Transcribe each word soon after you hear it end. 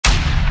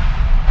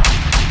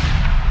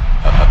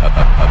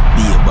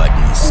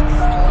badness.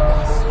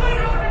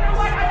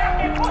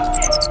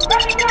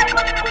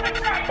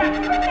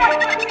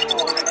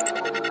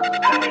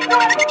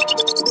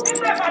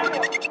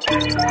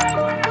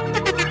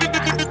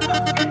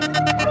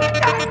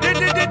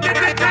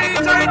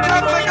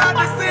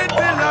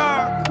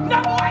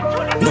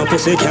 No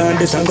pussy can't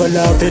this and go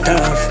laugh it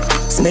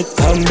off. Snake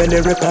palm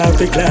belly rip off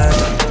the cloud.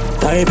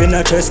 Pipe in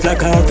a chest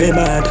like half a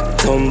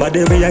mad.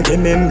 Somebody we a give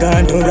him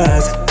gone to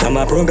ras. Come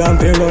a program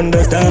for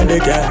understand the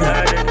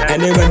car.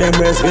 Anyway them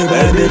rest we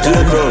want the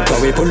time.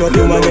 When we pull up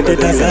you want get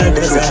it aside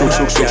the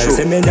side. Girl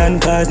see me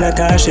and pass like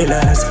a she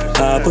last.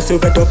 Pussy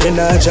get up in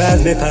a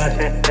jazz me fat.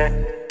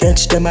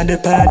 Catch them at the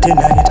party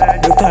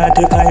night. The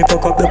 45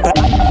 fuck up the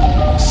party.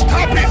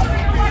 Stop it!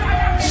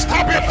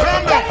 Stop it!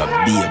 Calm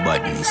down! Be a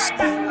badness.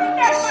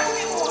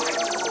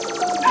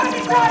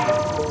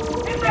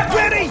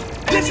 Ready?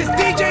 This is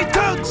DJ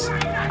Tugz.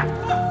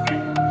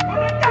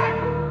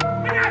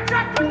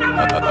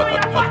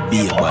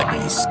 Be a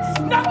badness.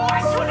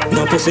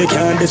 No pussy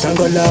can't this and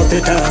go laugh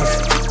it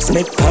off.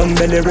 Snake palm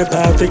belly rip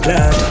off the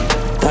cloud.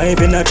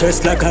 Pipe in a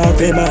chest like half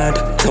a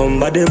mad.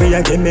 Somebody we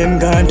a give him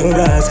gone to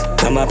ras.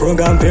 Come a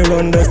program for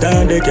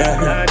understand the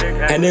car.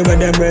 Anyway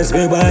them rest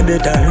we want the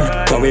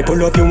time. When we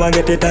pull up you want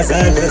get it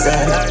aside the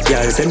side.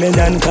 Girl see me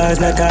and pass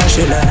like a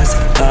she last.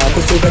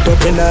 Pussy get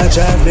up in a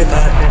jazz me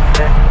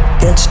fat.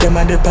 Catch them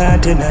at the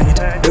party night.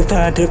 The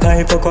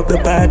 45 fuck up the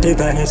party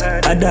vibes.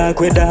 A dark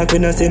we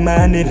no see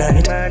money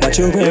light. But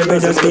you will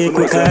when you speak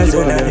with cause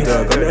of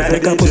life.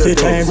 Make a pussy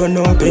try run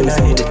up in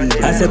night.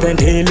 A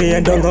 17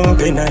 and don't go up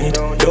in night.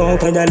 Don't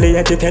find a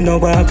late if you know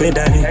what to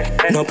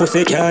die. No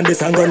pussy can't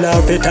this and go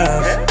laugh it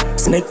off.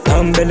 Snake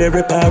palm belly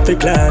rip off the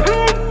cloud.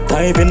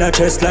 Pipe in a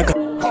chest like a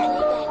Come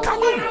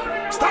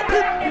on! Stop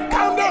it!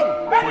 Calm down!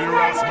 For your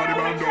ass body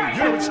man down.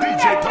 You know it's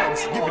DJ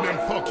Tugz giving them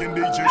fucking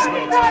DJ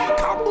slugs.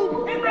 Come on!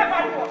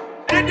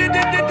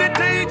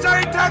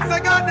 DJ Tugz, I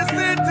got the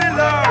city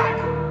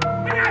love.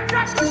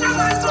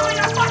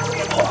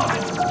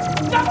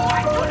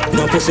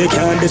 no pussy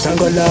can't this and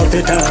go laugh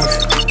it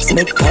off.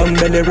 Snake palm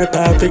belly rip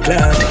off the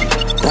cloud.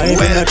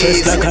 Pipe in a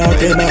chest like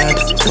half a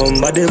mad.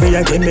 Somebody we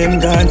a give him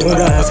gone to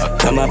ras.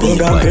 Come a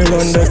program for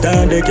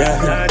understand the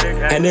car.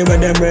 Anyway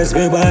them rest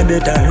we want the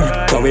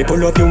time. When we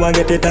pull up you want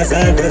get it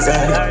aside the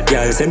side.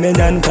 Girl see me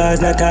and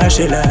pass like a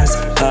she last.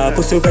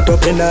 Pussy get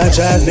up in a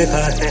jazz me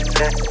fat.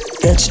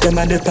 Catch them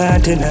at the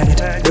party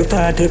night. The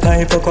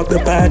 45 fuck up the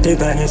party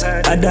vibes.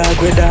 A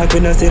dark we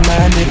no see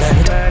money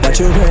light. But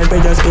you will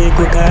when you speak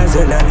with cause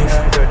of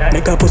life.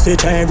 Make a pussy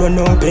try run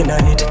up in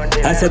night.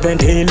 A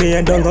 17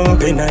 and don't go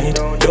up in night.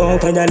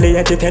 Don't find a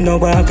late if you know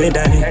what to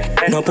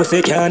die. No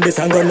pussy can't this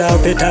and go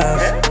laugh it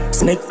off.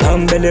 Snake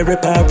palm belly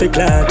rip off the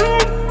cloud.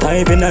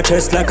 Pipe in a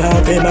chest like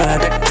half a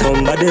mad.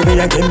 Somebody we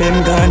a give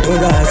him gone to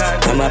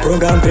ras. Come a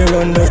program for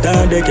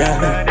understand the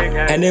car.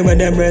 Anyway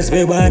them rest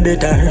we want the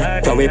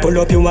time. When we pull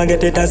up you want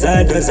get it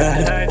aside the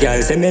side.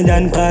 Girl see me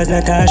and pass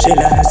like a she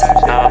last.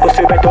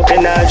 Pussy get up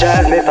in a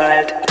jazz me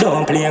fight.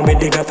 Don't play with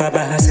the gaffer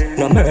bass.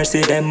 No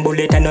mercy them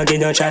bullet and no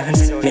give no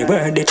chance. Me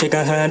word the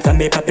trigger hand for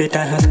me pop it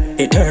off.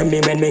 It hurt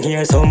me when me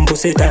hear some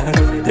pussy talk.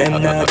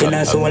 Them not kill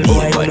a soul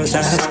boy no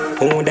sauce.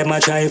 Who them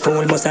a try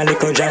fool must a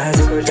little jazz.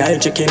 Girl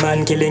chicky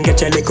man killing get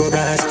your little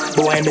brass.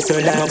 Boy me so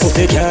laugh. No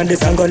pussy can't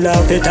this and go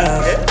laugh it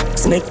off.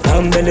 Snake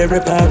palm belly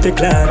rip off the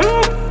cloud.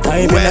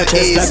 Pipe in a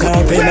chest like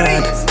half a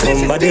mad.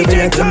 Somebody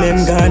will kill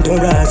him gone to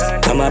ras.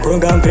 Come a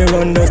program for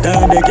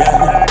understand the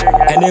car.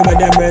 Anyway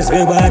them rest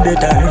we want the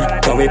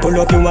time. When we pull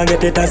up you want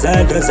get it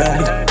aside the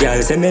side.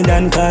 Girl see me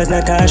and pass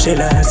like a she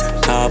last.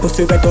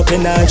 Pussy get up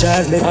in a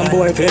jazz me. And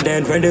boy feel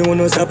dead when they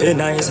wanna stop it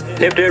nice.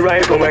 Live the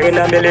rifle we're in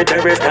a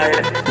military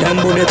style. Them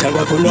bullet a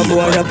go full of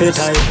boy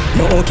appetite.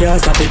 No can't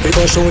stop it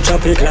because show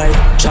traffic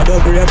light. Shadow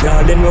grey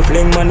brawling we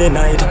fling money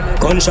night.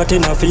 Gunshot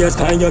in a face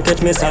can you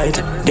catch me sight.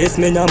 This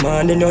me a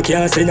man in you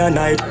can't see a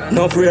night.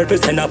 No afraid to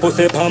send a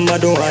pussy palm my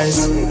do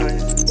eyes.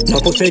 No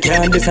pussy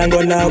can't this and go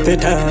laugh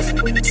it off.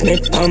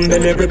 Snake palm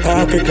belly rip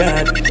off the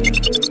cloud.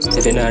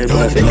 If you not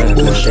rip it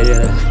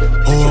off,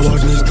 how about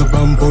this to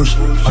and push?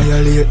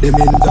 Violate them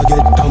in to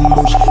get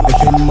ambush.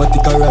 If in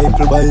matic a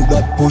rifle by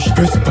that push.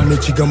 Press pan the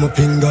trigger my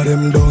finger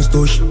them down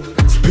stush.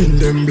 Spin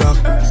them black.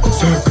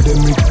 Circle them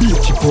with beat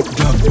chip up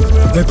jab.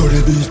 Let go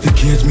the beast the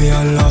cage me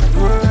unlock.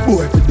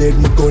 Boy if you dead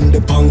me gun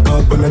the punk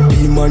up. On a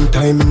demon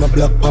time in a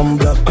black pan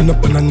black. And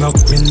up on a knock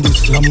when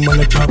this slam on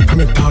a trap. I'm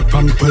a talk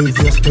from 12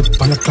 years step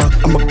on a clock.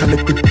 I'm a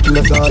connected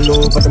killers all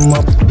over the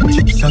map.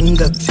 Chips and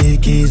guts,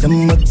 AKs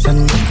and mutts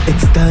and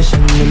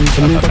extortion and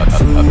some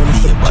ducks and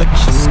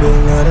subtraction.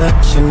 Doing our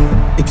action,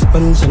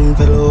 expansion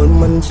for all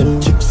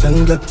mansion. Chips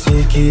and guts,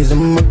 AKs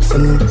and mutts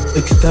and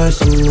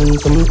extortion and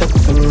some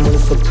ducks and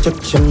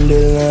subtraction.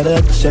 Doing our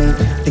action,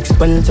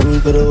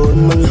 expansion for all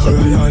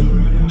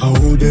mansion. How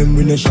them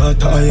win a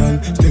shot of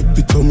iron. Step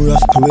with some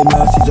rasta when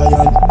I see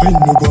giant. When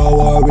you go a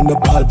war when the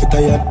ball fit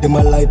tired. Them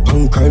a life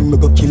and crime, me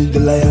go kill the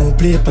lion.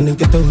 Play up and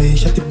get away,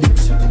 shut the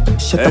bigs.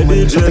 Shut the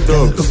man, shut the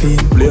girl, coffee.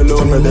 Play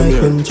along with them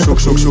here. Shook.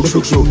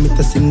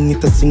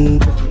 It a sing.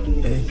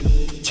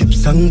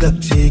 Chips and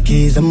Glocks,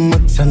 AKs and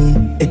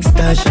Maxan.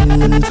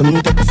 Extortion and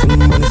some tax and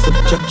money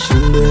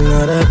subtraction. They're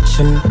not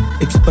action.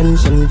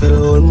 Expansion for the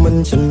whole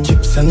mansion.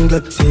 Chips and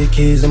Glocks,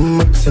 AKs and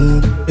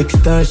Maxan.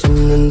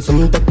 Extortion and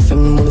some tax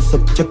and money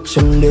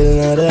subtraction.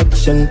 They're not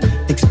action.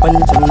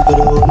 Expansion for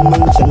the whole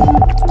mansion.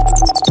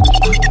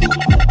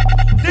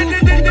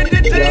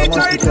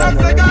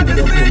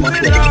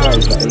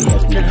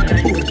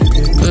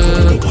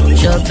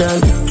 Shop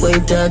down, what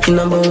you talking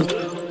about?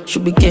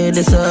 Should be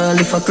careless all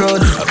if I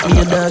crowd. Me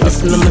a dog,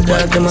 listen to my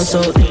dog, them a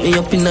sound. Me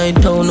up in night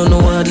town,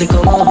 no hardly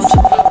come out.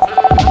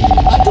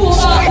 I two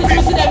artists,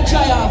 you see them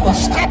try off.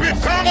 Stop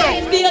it, calm down.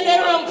 Any day they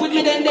ramp with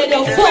me, then they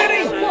don't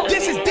fuck.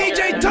 This is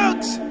DJ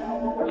Tugz.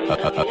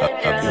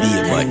 Be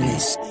a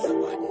madness.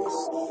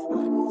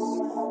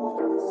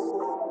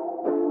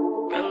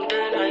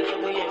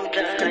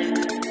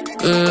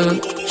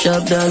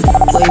 Shop down,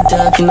 what you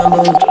talking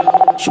about?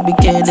 Should be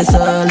careless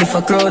all if I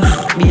crowd.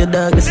 Be a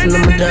dog, listen to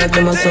my dog,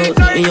 them a sound.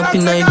 Me up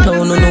in night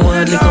town, no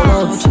hardly come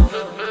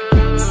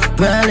out.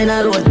 Brawling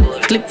all road,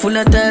 clip full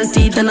of tile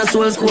teeth and a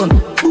soul squad.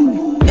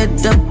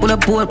 Head up, pull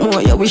up port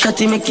more. Yeah, we shot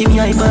him, make him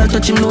eyeball,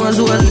 touch him nose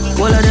well.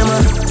 All of them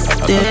are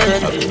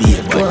dead,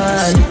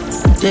 why,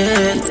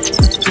 dead,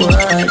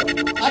 why.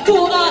 I two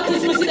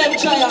artists, you see them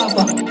try off.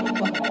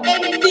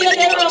 Any day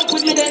they ramp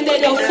with me, then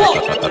they don't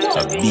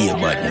fuck. Be a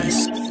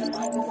madness.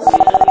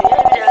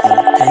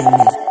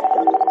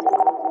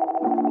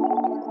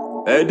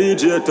 Hey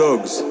DJ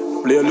Tugz,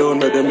 play alone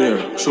with them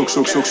here. Shook.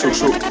 Shut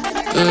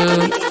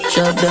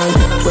down,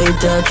 what you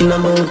talking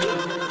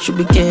about? Should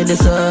be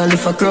careless all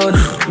if I crowd.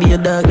 Be a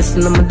dog,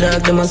 listen to my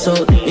dog, them a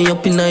sound. Me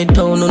up in night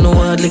town, no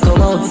hardly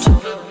come out.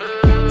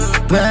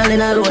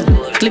 Brawling all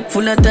road, clip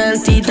full of tile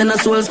teeth and a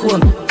soul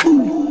squad.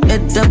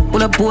 Head up,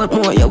 pull up port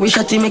more. Yeah, we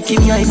shot him, make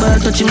him eyeball,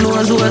 touch him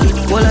nose well.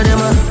 All of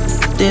them are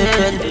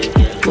dead,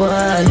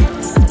 why,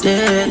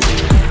 dead,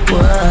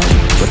 why.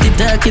 Put it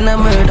talk in a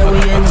murder, we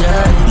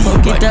enjoy.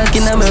 Fuck it talk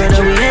in a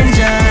murder, we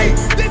enjoy.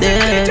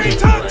 Dead,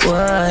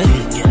 why,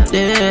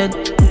 dead,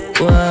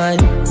 why.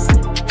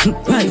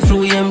 Rifle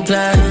we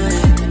employ.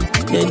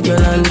 Dead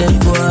girl and dead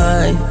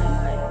boy.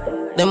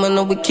 Them a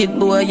no wicked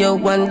boy, yo,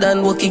 one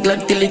done walk it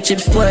like till the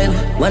chips spoil.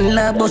 One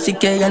lab bossy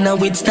K and a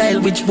with style.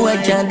 Which boy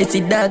can't this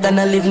it dog and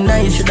I live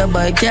nice? Shoulda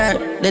buy a car,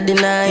 they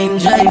deny him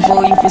drive.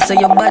 Oh, if you say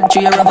your bad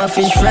tree, you rubber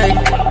fish fry.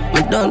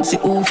 Me don't see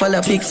who fall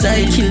a big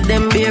side. Kill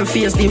them bare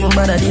face, even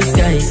bother this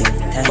guy.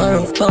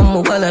 Borrow from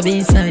my walla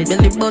B-side.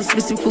 Belly bust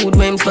with some food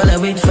when follow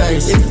with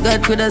fries. If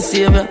God could have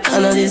saved you, I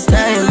know this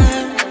time.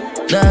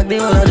 Dog, the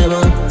all of them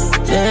are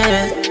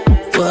dead,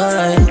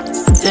 why,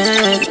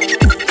 dead,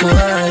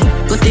 why.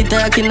 Put it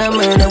talk in a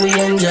murder, we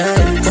enjoy.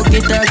 Fuck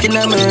it talk in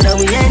a murder,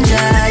 we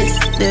enjoy.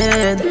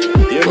 Dead,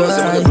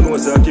 why,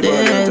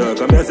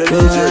 dead,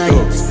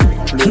 why.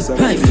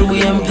 Rifle we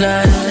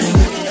employ.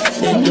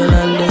 Dead girl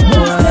and dead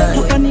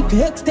boy. Panic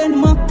extend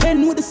my pen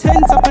with the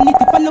sense of panic.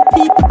 If I know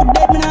people for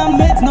dead, man, I'm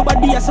meds.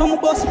 Nobody has some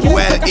boss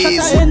can't take a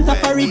shot, I enter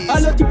for it. I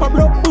love tip a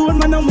broke bone,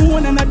 man, I'm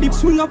one. And a dip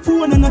swing a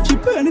phone and a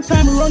chip.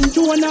 Anytime I run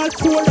through and all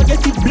four, I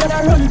get it blood,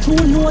 I run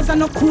through nose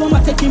and a chrome,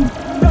 I take him.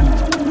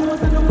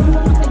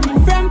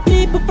 From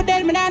people for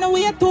dead, man, I know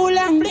we are too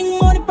long. Bring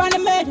money on the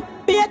med.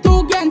 Beer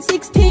 2 grand,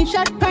 16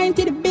 shot pint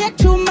to the beer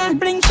 2 man.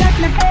 Bring shot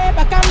in the head,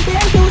 back and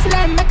beer 2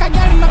 slam. Make a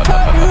girl in my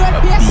coat, the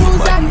road beer 2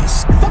 slam.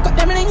 Fuck up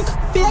them link,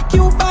 fake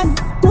you fan.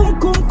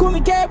 Come,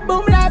 get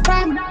boom like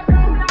bam.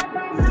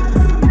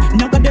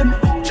 Naga them,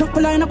 chop a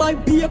line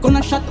about beer,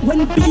 gonna shot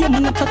when beer,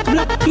 man, a shot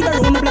black, killer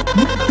on a black.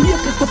 Beer,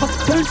 clip of a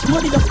turn,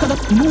 smuddy, the color,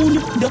 moon,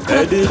 the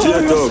color. Hey DJ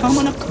Tugz,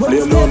 play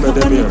alone with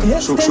them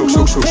here. Shook.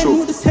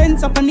 With the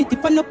sense of panic,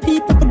 if I know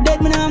people for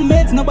dead, man, I'm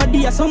meds.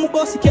 Nobody has some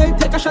bossy can't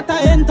take a shot,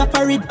 I enter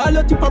for it. I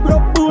love tip a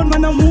broke bone,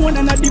 man, I'm one,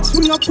 and a dip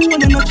swing a phone,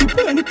 and a chip.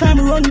 Anytime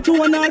I run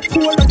through and all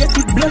four, I get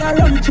it blood, I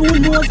run through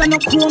nose, and a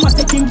chrome, I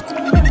take him.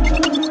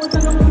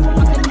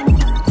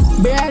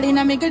 Barely in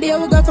a middle day,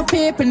 we go for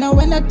people. Now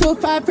when I'm too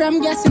far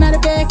from guessing at the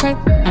vehicle.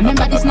 I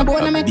remember this no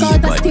bone, I make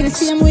out, I still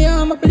same way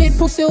I'm a bleed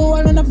pussy,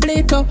 all on a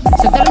blade too.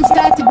 So tell them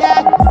start to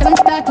die, tell them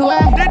start to why.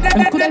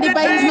 Them coulda live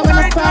by ease, no when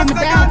I farm me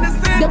down.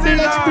 Double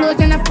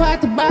explosion, I fought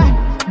the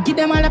bar. Give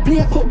them all a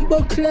play, cut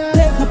buckler.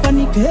 Take no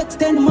panic,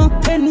 extend my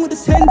pen with the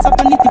sense of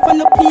panic. If I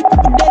know people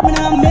for dead, man,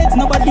 I'm meds.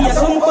 Nobody has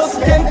some boss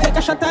can't take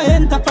a shot, I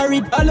enter for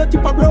it. I love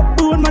tip a broke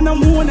bone, man,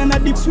 I'm one, and a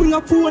dip swing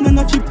a phone, and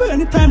a chip.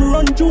 Anytime I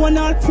run through and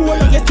all four,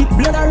 I get it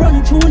blood, I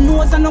run through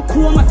nose and a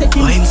chrome, I take it.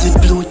 Mine's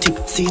with blue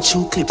tip, see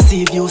through clip,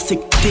 save you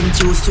sick. Think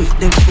you swift,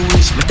 them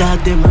foolish, my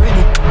dog them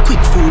ready. Quick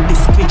food,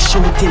 this quick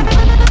shooting.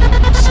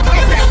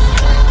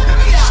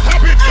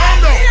 Stop it,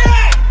 calm down.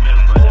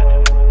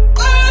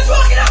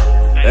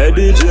 Hey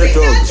DJ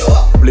Tugz,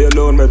 play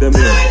alone with them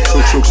here.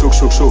 Shook.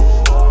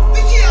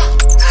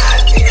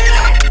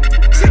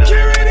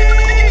 Security!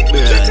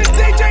 This is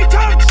DJ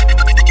Tugz.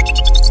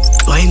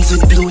 Mine's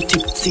Wines with blue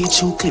tip, see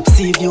true clip,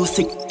 see you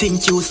sick.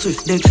 Think you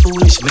swift, then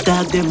foolish. My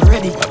dog them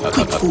ready.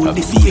 Quick food,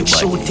 this quick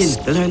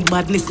shooting. Learn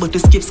badness, but to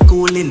skip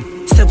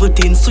schooling.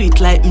 17 sweet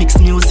like mixed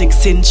music,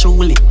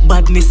 sensually.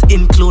 Badness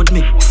include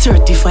me.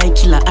 Certified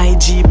killer,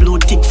 IG blue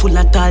tick, full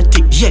of tall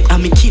tick. Yeah,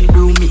 I'm a kill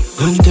brew me.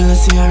 Until I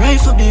see a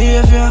rifle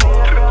behavior.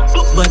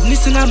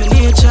 Badness in my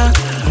nature.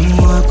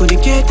 I could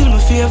get in my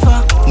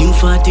favor. New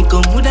 40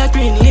 come with a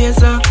green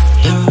laser.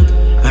 Yeah,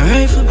 a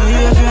rifle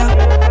behavior.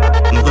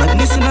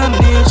 Badness in my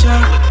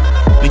nature.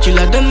 Me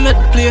killer them at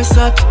the place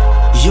at.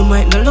 You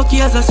might not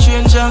lucky as a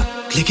stranger.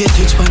 Click a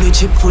switch on the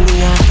chip fully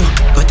auto.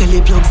 Got tell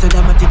the plug said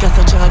I'ma take as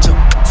a charger.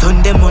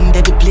 Sunday,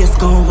 Monday the place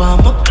gon'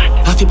 warm up.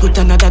 Have you put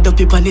another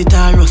Duppy on the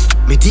Taurus?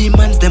 Me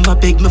demons them a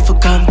beg me for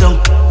calm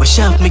down. We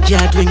sharp me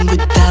guard ring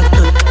with dark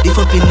blood. Lift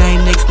up in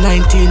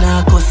 9x19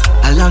 Arcos.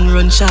 A long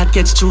run shot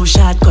catch through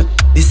shortcut.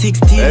 The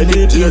 16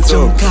 make ears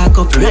jump cock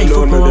up.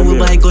 Rifle power we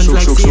buy guns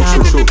like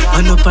Seattle.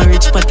 On up a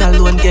rich pot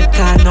alone get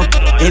can up.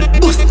 A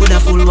boost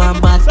coulda full one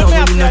bathtub.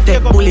 We no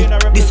take bullet.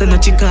 This ain't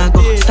Chicago.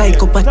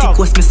 Psychopathic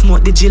was me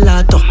smoke the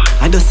gelato.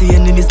 I don't see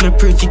enemies, me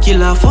pray to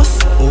kill off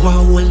us.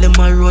 One hold them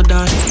a road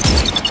on.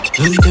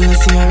 Until I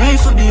see a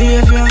rifle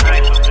behavior.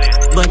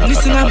 But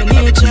listen to my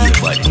nature.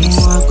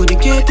 I could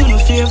get in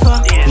my favor.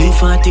 New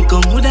 40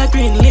 come with a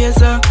green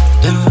laser.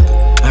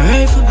 A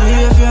rifle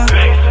behavior.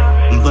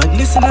 But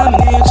listen to my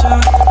nature.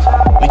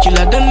 Me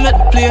killer them at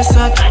the place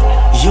at.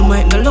 You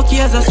might not lucky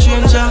as a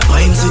stranger.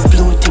 Wines with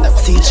blue tip,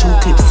 see true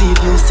clip, see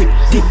blue sick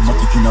dick.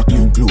 Matic in a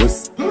clean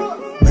clothes.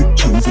 Big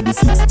chains with the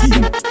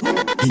 16.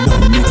 In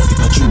a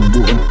Mexico trim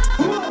bone.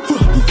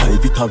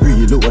 45 it a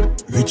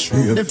reload. Rich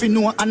real. If you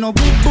know I no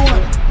big boy.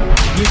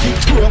 You think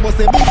true was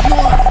a big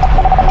nose.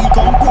 He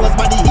compose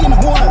body in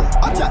hole.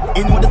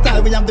 You know the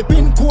style we have the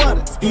pin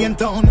code. Spain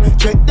town.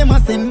 Check them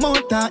as in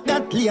motor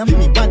that lame.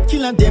 Me bad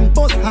killer them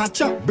boss hard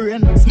chop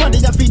brain. Smarty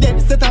ya fi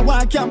dead set a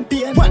war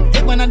campaign. One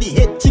heaven on the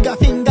head trigger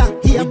finger.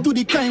 Here do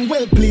the crime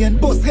well plain.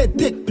 Boss head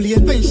take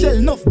plane. Pen shell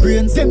enough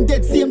grains. Them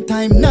dead same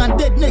time. Not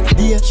dead next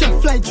day.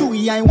 Shot fly through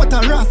eye. What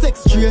a raw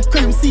sex tray.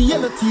 Crime see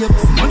yellow tape.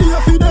 Smarty ya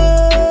fi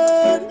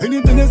dead.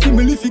 Anything you see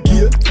me lift it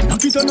here.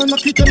 Knock it on and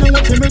watch me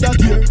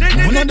that here.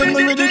 One of them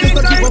already just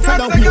a keep up for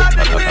the wheel.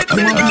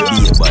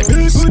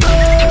 People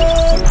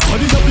there.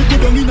 Body up the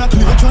good in a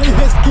clear. Try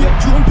escape.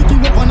 Drone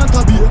picking up on a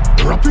tabia.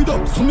 Wrap it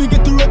up so me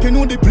get to rock and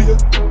know the play.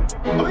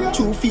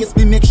 True face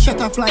me make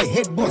shutterfly.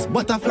 Head boss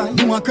butterfly.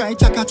 You a cry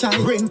chaka chai.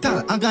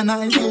 Rental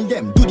organize. Kill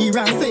them. Do the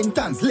wrong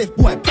sentence. Left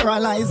boy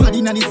paralyzed. Body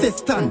in the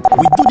cestan.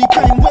 We do the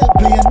crime well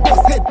playing.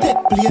 Boss head take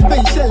plane.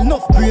 Pen shell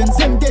enough grains.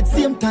 Them dead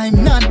same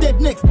time. Not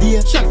dead next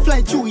day. Shot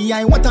fly through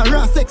eye. What a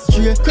raw sex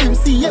tray. Crime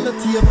see yellow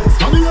tape.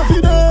 Smiley of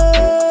you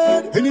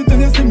dead.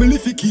 Anything you see me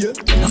lift it here.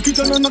 Knock it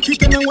on and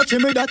watch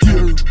me that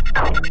here.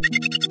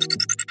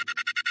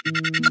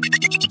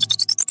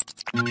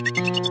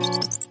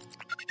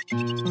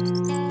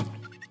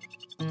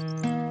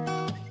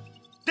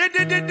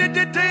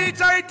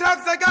 DJ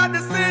Tugz, I got the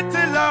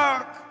city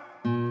lock.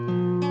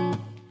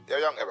 You're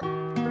young ever.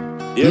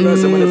 Yeah, man,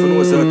 someone if you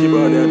know say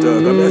Kibauney and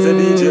talk. I'm say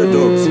DJ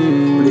Tugz.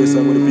 Play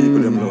some of the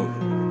people them love.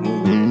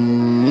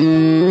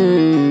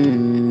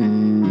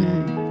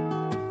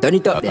 Turn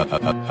it up then.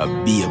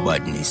 Be a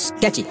badness.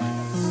 Catch it.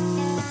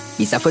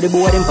 This for the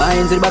boy them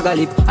pines with the bag of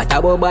lip. I talk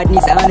about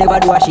badness I never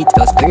do a shit.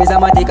 Just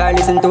charismatic or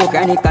listen to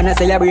chronic. And I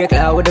celebrate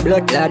cloud with the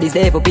blood clot. This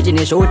day for pitching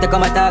a show to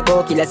come attack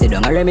or kill. I say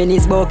don't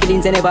reminisce about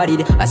killings and never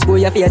did. I screw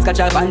your face, catch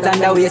your pants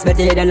and the waist.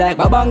 Better than like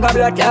Babanga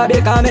blood clot.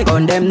 They can't make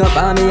on them no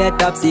for me head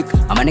top sick.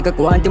 I'm a nigga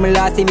quantum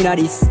last him in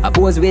this. I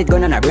pose weight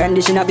gun and a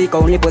brandish in a pick.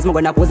 Only pose me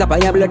gonna pose up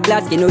on your blood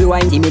clot. Skin you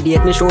want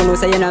intimidate me show no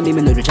say and me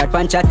no do chat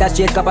pan chat. That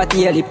straight cup of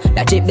tea lip.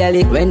 That chip the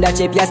lick when that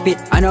chip ya spit.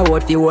 I know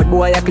what fi word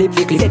boy a clip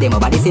fi clip. Say them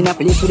about this in a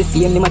place with the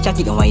fame. Them a chat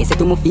it don't want you say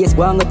to me face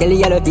go and go tell the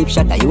yellow tip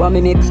shot that you want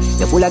me make.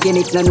 You full of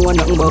gimmicks, no know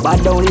nothing but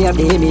bad only have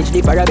the image.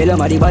 The parabellum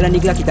or the ball and the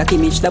glock it a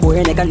kimich. The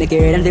boy neck and the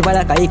carrot and the ball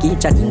like a key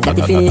chatting that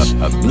the finish.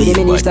 Me the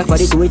mini stuff for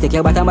the two, take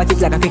your bottom but it's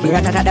like a cricket.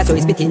 Ratata that's how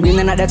it's spitting, bring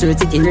another truth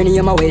sitting. Running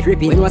your way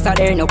ripping. When one start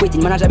there no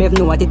quitting, man I should have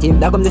know what it is.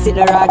 That comes to sit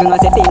the rag and I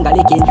say finger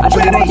licking. And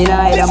show the mountain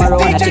high, I'm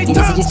around a chicken.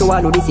 This is just to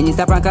wallow this in, it's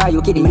a prank, are you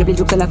kidding? Me the play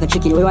jokes and laugh and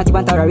chicken, we want to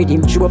banter a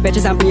rhythm. Shoot up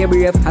patches and play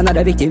brave,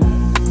 another victim.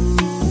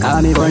 Call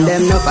me gun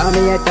them no for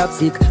me head top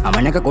sick. I'm a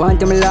nigga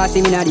quantum last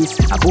him in a this.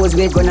 I pose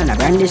weight gun and a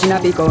brandish in a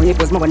pick. Only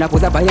pose my gun a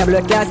pose up on your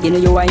blood class.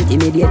 Skin you a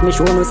intimidate me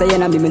show no say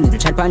and me no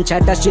chat pan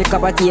chat. That straight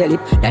cup of tea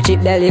lip. That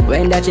chip the lip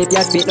when that chip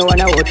ya spit. No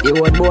one a out the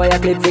old boy a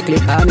clip fi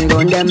clip. Call me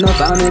gun them no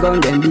for me gun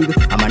them big.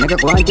 I'm a nigga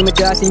quantum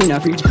last him in a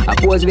fridge. I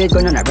pose weight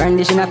gun and a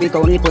brandish in a pick.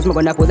 Only pose my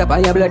gun a pose up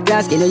on your blood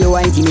class. Skin you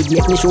a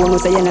intimidate me show no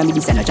say and me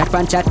this and a chat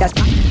pan chat.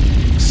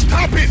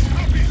 Stop it!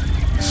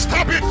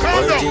 Stop it!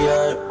 Calm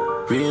down!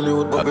 Really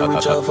would Bobby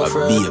reach out for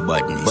friend. Be a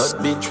badness.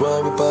 But bitch why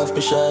rip off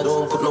me shot.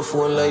 Don't put no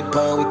phone light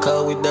pan. We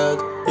call with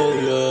dog. Yeah,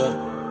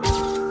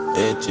 yeah.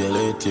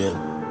 ATL.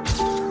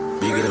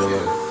 Big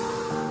energy.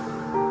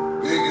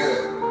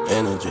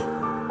 Energy.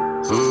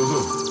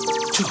 Oh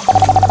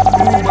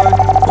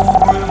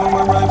brave on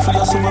my rifle.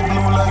 Yeah, so my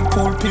blue like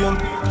Paul Pain.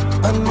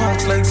 And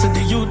marks like said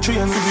the U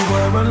train. We be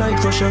viral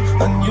like Russia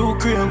and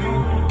Ukraine.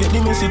 Get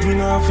the message, we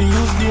not have to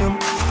use them.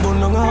 Burn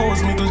down a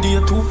house, middle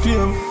day 2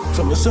 p.m.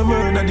 From your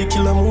summer, that the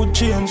killer mood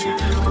change.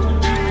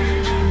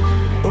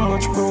 How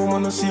much bro,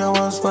 man, I see I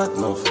want spot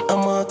now.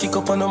 I'ma kick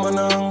up on a man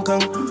a Hong Kong.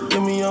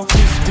 Give me a 50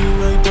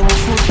 right on my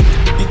foot.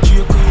 The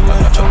J Queen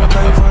like Chunk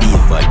Ivan.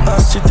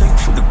 Ask you take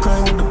for the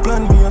crime with the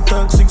plan. Me a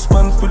tag 6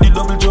 pants for the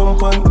double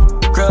jump on.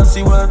 Cross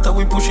Iwaata,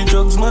 we push the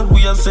drugs mad.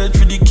 We a search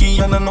for the key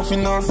and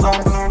nothing on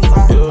sound.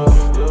 Yeah,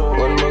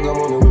 one bag of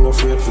money, we no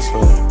afraid for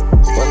spend.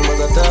 One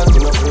bag of talk, we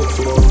no afraid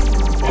for them.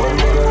 One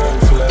bag of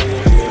rifle, like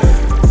yeah.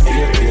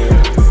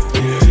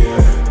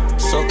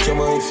 Suck your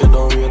mind if you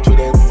don't wait with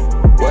them.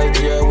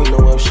 YGI, we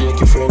know I'm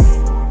shaky friend.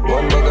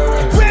 One bag of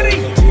rifle, ready,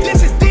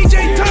 this is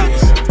DJ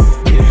Tugz.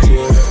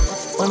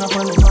 One up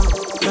on it,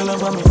 girl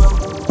up on me.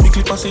 The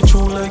clip pass it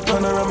through like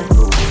panoramic.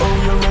 Oh,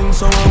 your men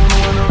so I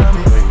don't wanna ram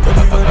it.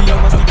 Everybody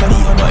have a stick and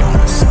even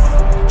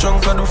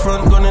Drunk at the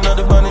front, gun in at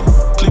the bonnet.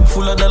 Clip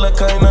full of dollar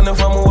kind and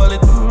never my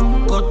wallet.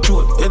 Got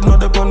throat, head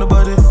not up on the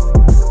body.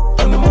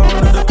 And the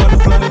man not up on the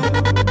planet.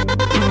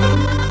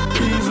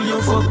 Evil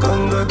you fuck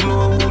and God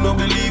know who no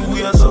believe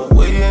we are so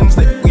way ends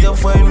there. We are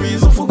fine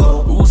reason for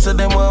go. Who said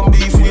them want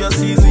beef, we are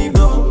season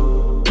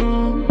go.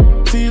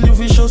 Feel you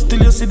vicious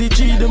till you see the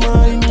G, them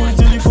are in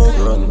easily fuck.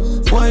 Run.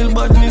 Wild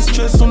badness,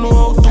 stress, so know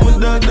how to my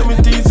dog, them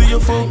it easy you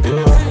fuck.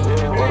 Yeah.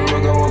 One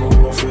bag of money, we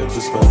no afraid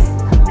to spend.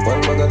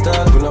 One bag of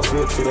talk, we no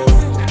afraid for them.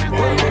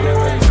 One bag of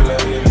rifle,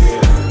 like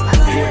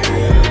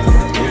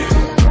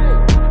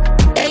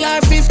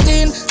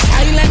AR-15,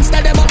 silence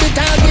that them up the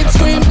target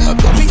scream.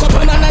 Pick up a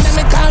man and them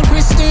me call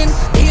Christine.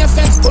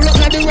 EFX pull up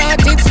na the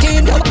rotted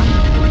scheme.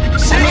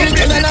 Sammy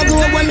little and I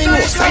grow up when me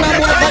know. Fan a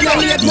boy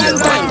violate one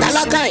time,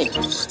 dollar kind.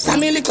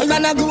 Sammy little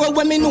and I grow up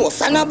when me know.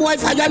 Fan a boy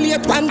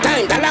violate one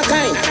time, dollar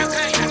kind.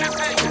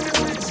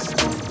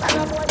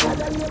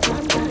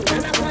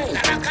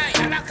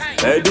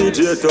 Hey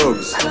DJ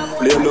Tugz,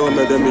 play none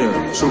of them here.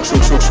 Shook.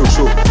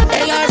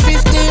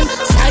 AR-15,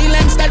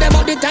 silence that them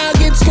up the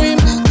target scream.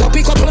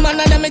 Duppy couple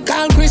man and them me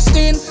call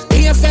Christine.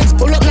 EFX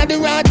pull up na the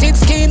rotted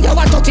scheme. You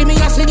a 30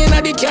 me a flinging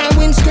at the car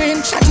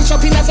windscreen. Shot it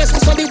up in a vest, I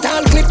saw the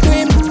tall clip to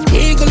him.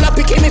 Eagle a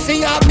pick him if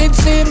he have did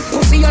sim.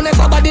 Pussy you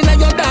never bad inna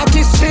your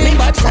darkest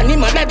stream. Bad funny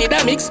mother did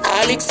a mix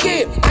all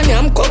escape. And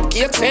I'm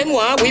cupcakes and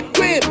one whipped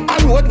cream. A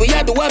road we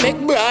a do a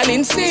make brawl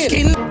insane.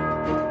 Skill.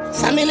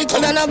 Sammy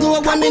little and I grow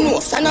up when me know.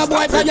 Fan a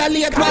boy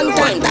violate one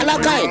time,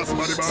 dollar kind.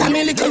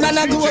 Sammy little and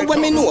I grow up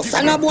when me know.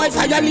 Fan a boy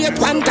violate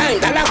one time,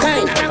 dollar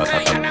kind.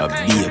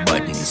 Be a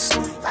badness.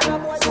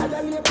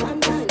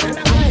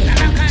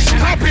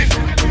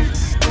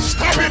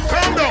 Stop it,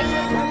 calm down.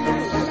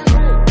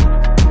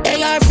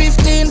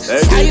 AR-15,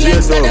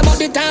 silence that them up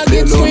the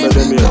target screen.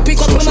 Duppy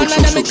couple man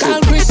and them me call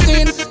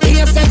Christine.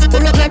 EFX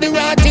pull up na the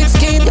rotted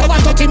scheme. You a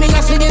 30 me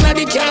a flinging at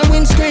the car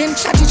windscreen.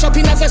 Shot it up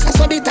in a vest, I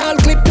saw the tall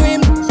clip to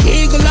him.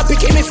 Eagle a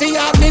pick him if he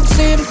have did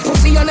sim.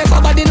 Pussy you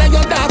never bad inna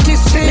your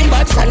darkest stream.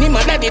 Bad funny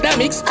mother did a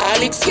mix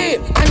all escape.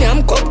 And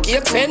I'm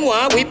cupcakes and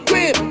one whipped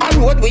cream. A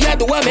road we a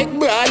do a make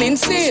brawl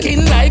insane.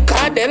 Skill like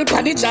Kartel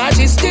pan the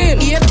charges steam.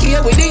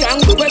 8K with the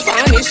angle we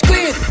vanish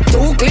clean.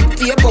 2 clip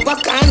tape over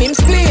can him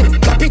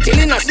spleen. Clap it till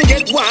he has to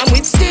get warm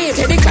with steam.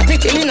 Tell the clap it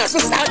till he has to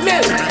start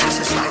melt.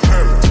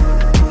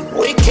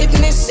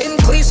 Wickedness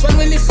increase when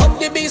we lift up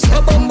the beast.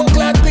 No bumbo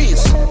clad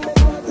beast.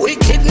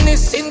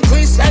 Wickedness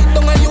increase like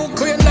down a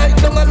Ukraine, like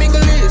down a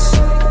Middle East.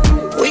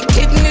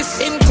 Wickedness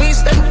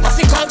increase, then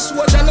African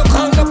soldier no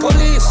call the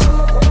police.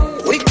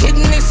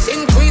 Wickedness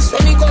increase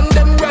when the gun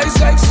them rise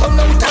like sun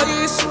out of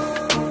east.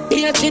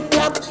 Be a chip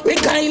block, we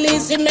kind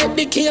lazy, make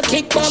the key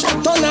kick back.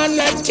 Shut on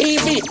like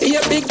TV, be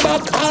a big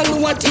back. All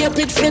who a tape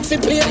it, fit fi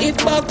play it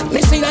back.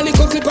 Me see a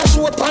little clip a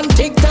show up on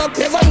TikTok.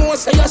 Never know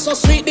say you so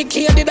sweet, the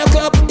key did a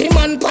clap. The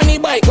man pan the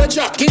bike, we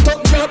drop, get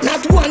up drop.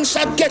 Not one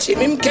shot catch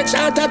him catch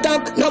heart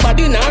attack.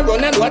 Nobody now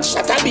run and watch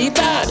shot a beat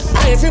hard.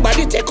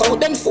 Everybody take out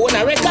them phone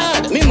a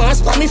record. Me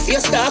mask pa me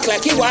face dark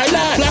like a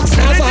warlord. Black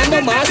staff and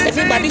no mask,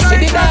 everybody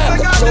see the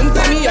dog. Jump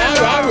on me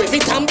RR, every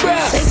time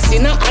brass. Sex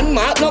in a hand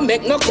mark, no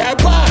make no car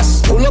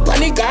pass. Pull up on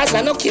the gas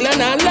and no kill and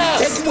no laugh.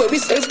 Take away we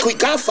self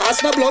quick and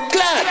fast, no blood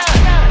clot.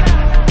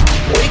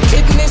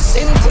 Wickedness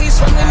increase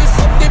when we lift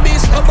up the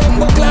beast, no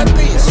bumbo clad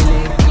beast.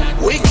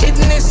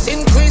 Wickedness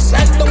increase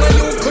like down a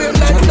Ukraine,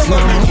 like down a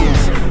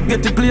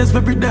Get the place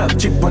every dark.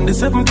 Chip on the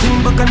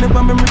 17 back and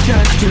never memory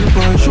card. Skill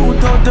point,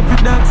 shoot out every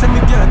dark. Send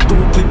me gat 2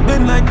 clip,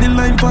 bend like the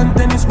line pan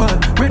tennis ball.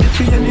 Ready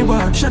for any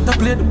war. Shut up,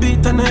 play the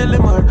beat and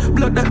LMR.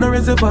 Blood that no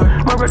reservoir.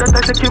 My brother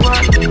that take you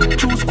out.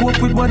 Choose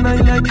scope with one eye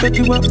like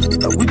Fecky Wap.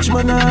 Which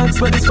man asks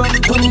where this from?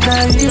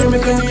 29 here,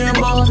 make a hear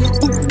about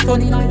it.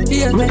 29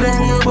 here, make a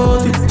hear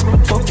about it.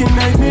 Fucking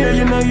nightmare,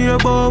 you know hear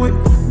about it.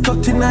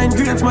 39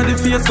 grains, my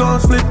face gon'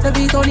 split.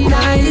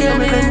 29 here,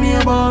 make a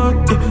hear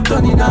about it.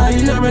 29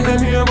 here, make a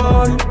hear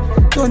about it.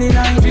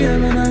 29 here,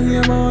 make a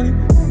hear about it.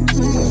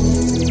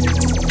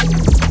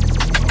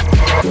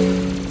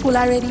 full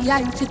already,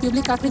 I chip you,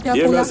 blick up with your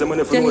Yeah, puller. man, some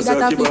money for Jelly most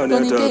that a Kibauney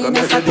 50 talk. I'm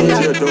K, a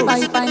DJ Tugz.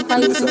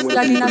 5.56,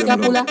 Ladina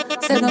Capula.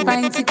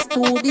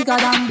 7.62, bigger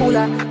than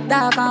Bulla.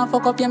 Dark and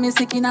fuck up your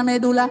music in a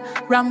medulla.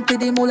 Ramp with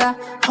the mullah.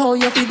 How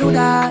you fi do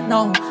that?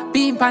 No.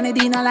 Beam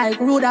panadina like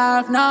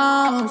Rudolph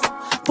knows.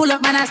 Pull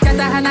up man, I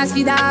scatter and I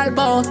see the all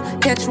boss.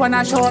 Catch one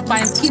a short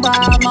pine, skip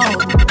a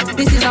mouth.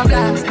 This is a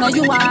blast, no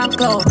you want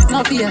close.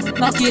 No fears,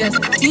 no case,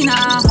 in a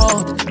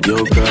hole.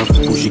 Yo, Kraff,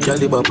 pushy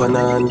caliber pan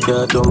and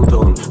car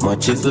downtown.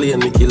 Matches lane,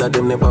 me killer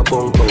them never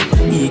punk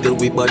out. Eagle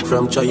we bad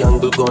from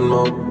triangle gun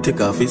mouth.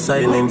 Take off his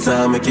silence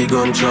and make it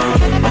gun shot.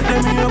 Make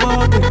them hear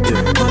about it.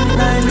 Donn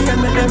lane, make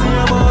them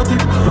hear about it.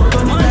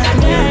 Donn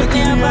lane, make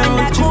them hear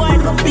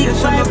about it. Big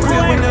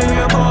 5-4 when they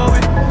hear about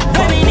it.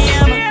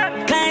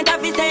 Client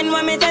office send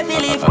when me say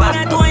Philip.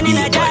 Bang a 20 in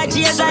a charge,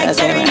 yes like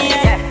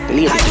Serenade.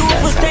 I do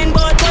for send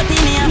about 30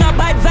 near. No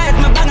bad vibes,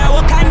 me bang a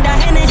Wakanda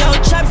Henny. Yo,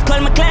 chops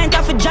call my client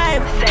off a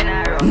drive.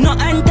 No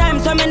on time,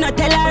 so me no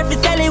tell her if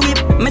it's Ellie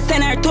whip. Me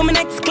send her to my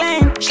next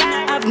client. She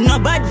have no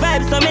bad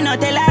vibes, so me no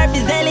tell her if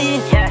it's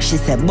Ellie. She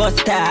said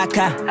Buster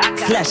Aka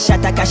slash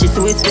attacker, she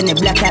Swiss in the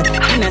black hat.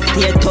 In a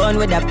stay tone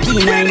with a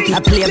P90. I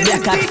play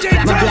black ops.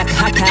 My black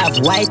hat have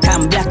white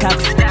and black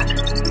ops.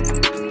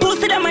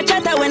 Pussy them a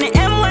chatter when the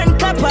M1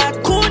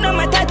 clapper. Cool no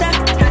matata.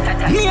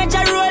 Me a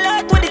ja roll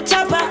out with the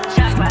chopper.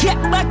 Get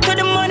back to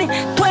the money.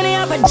 20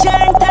 of a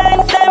giant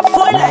and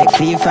 7-4 like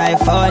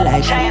 354,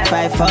 like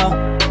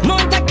 354.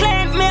 Mount a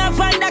client, me a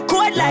find a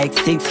code like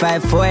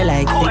 654,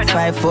 like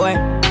 654.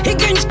 He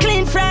grinch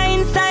clean fry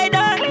inside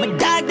out. My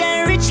dog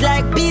then rich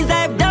like bees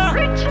I've done.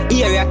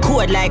 Area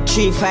code like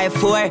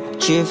 354,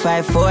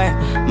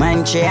 354.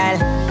 Montreal.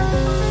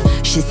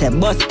 She said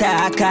Buster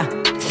Aka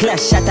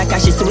slash attacker,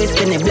 she Swiss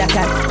in the black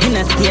hat. In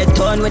a stay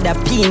tone with a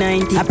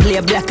P90. I play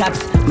black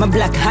ops. My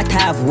black hat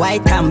have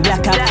white and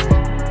black ops.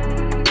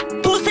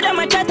 Pussy them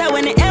a chatter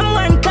when the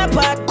M1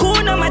 clapper.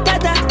 Cool no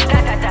matata.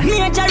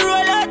 Me a ja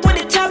roll out with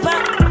the chopper.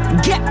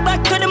 Get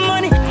back to the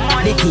money.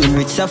 The team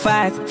rich so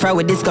fast. From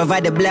we discover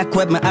the black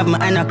web, me have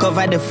my hand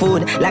cover the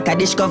food like a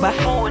dish cover.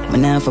 Me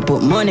now for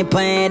put money on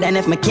it, and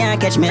if me can't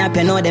catch me up,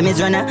 you know them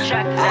is runner.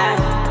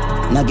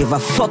 No give a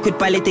fuck with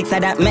politics, I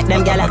that make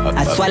them gala.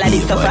 I swallow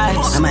this so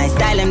fast. I might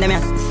style them ya,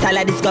 style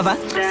I discover.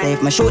 Say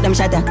if me shoot them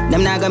shatter,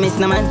 them not gonna miss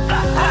no man.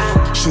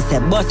 She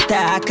said Buster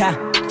Aka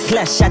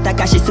slash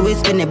attacker, she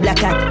Swiss in the black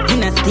hat.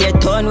 In a stay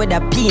tone with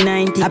a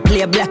P90. I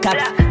play black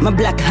ops. My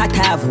black hat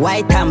have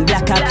white and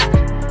black ops.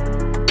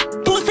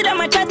 Pussy them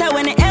a chatter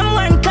when the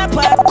M1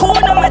 clapper. Cool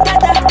no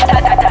matata.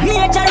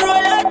 Me a ja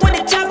roll out with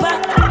the chopper.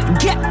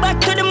 Get back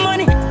to the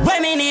money.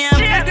 Where me name?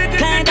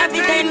 Client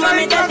office send when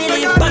me say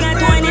Philip. Bang a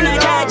 20 in a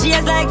charge,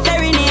 yes like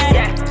Serenade.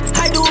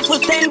 I do for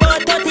send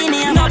about 30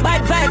 near. No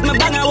bad vibes, me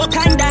bang a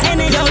Wakanda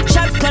Henny. Yo,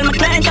 chops call my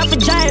client off a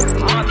drive.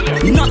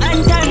 No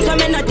on time, so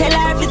me no tell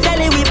her if it's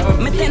Ellie whip.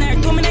 Me send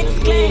her to my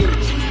next claim.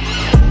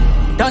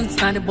 Don't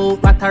stand the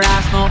boat, but her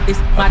ass notice.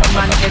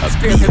 Madman head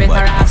scrape, me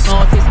better ass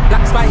notice.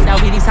 Black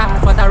spider with his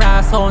heart, what her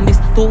ass on this.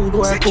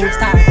 Two-door cool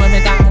start when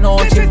me down no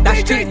chip. That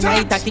straight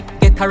night a kick,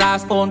 get her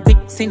ass phone quick.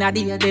 Sin a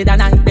day, dead a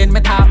night, then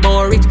me talk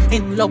about rich.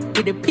 In love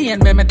with the pain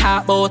when me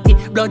talk about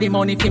it. Bloody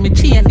money for me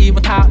chain,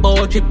 even talk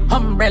about drip.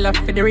 Umbrella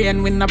for the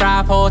rain, win a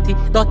bra 40.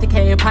 Dirty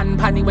K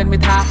panny when we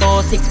talk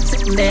about it.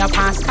 Sitting there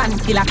past can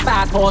kill a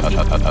fat 40.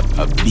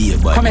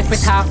 Come make me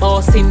talk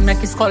about sin, make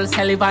his skull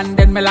Sullivan,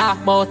 then me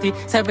laugh about it.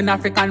 7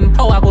 African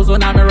power goes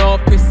on a me raw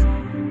piss.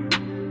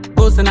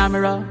 Goes on a me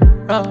raw.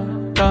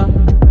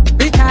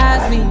 Rich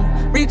as me,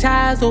 rich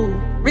as who?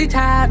 Rich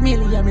as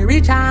million, me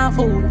rich and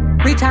food.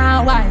 Rich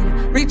and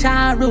wild, rich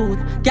and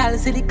rude. Gal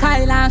see the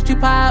Kyle and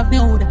strip off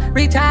nude.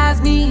 Rich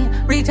as me,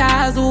 rich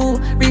as who?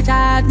 Rich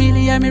as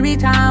million, me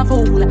rich and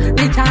fool.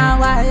 Rich and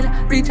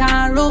wild, rich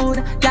and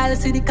rude. Gal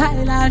see the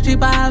Kyle and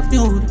strip off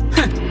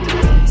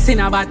nude. Seen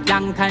a bad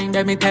long time,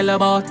 let me tell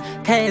about.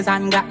 K's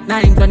and got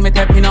 9s when me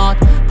tapping out.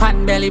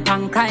 Pan belly,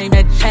 pan crime,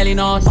 head shelling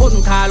out.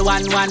 Couldn't call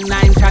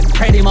 119, shot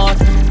Freddy Mott.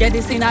 Get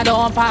this in a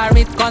don't par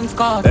with guns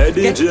caught. Hey,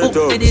 get DJ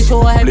booked for the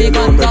show, heavy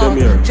guns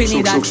out.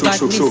 Trinidad Shook.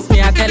 got miss me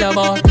a tell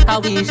about. How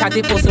we shot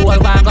the pussy, all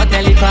one got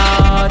tell it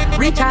crowd.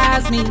 Rich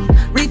as me,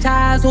 rich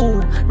as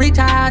who? Rich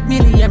as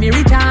million, me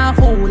rich and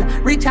fool.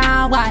 Rich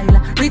and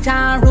wild, rich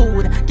and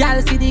rude.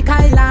 Gal see the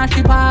Kyle and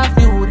strip off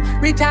nude.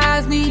 Rich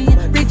as me,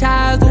 rich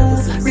as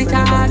who? Rich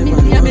as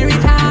million, me rich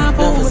and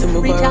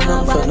fool. Rich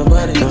and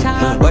wild, rich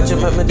and Watch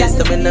him at me this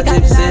time in the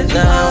tipsy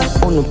now.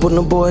 Wanna put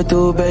the boy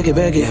through beggy,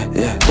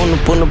 yeah. Wanna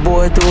put the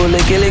boy through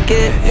licky,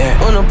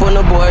 yeah. Wanna put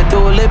the boy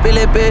through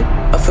lippy.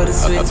 I feel the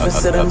sweets, me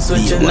say them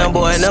switching. Now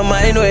boy, not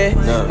mine way.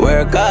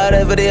 Work hard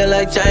every day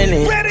like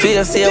Chinese.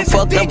 Feel see a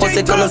fuck, now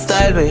pussy gonna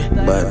style me.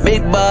 But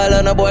big ball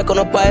and a boy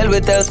gonna pile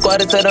with. Tell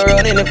squad it's the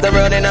running if they're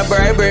running a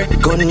bribery.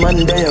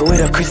 Gunman there with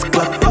a crisp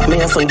clock.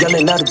 Me and some gal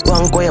in that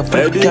bank where you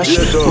flip cash.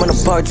 Man a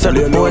parts of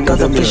the boy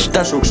cause I fish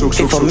that.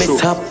 If I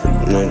mishap,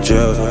 no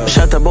joke.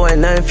 Shot a boy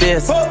 9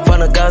 face.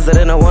 Fan a Gaza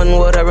then a one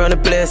word around the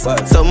place.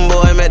 Some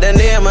boy made a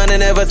name and they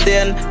never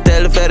stand.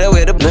 Tell the feather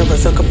with the never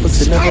suck a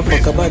pussy, never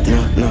fuck a body.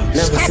 No,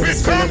 never see the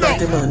spend about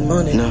the man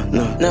money.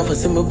 No. Never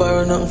see me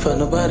borrow nothing for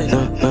nobody.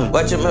 No.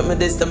 Watch it make me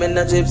this time in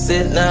the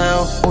gypsy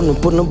now. Wanna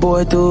put the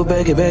boy to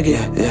beggy.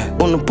 Yeah.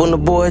 Wanna put the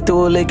boy to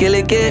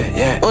licky.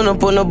 Yeah. Wanna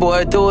put the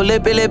boy to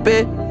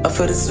lippy. I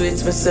feel the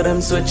sweets, me say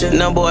them switching.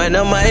 No boy,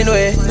 no mind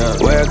way.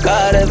 Work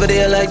hard every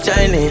day like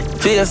Chinese.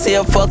 Feel see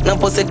a fuck, no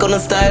pussy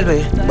gonna style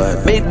me.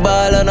 Big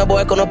ball and a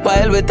boy gonna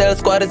pile with. Tell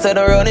squad it's a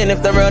running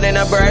if them running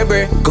a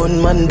bribery.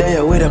 Gunman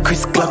there with a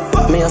Chris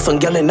Clock. Me and some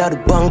girl in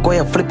the bank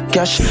where I flip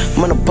cash.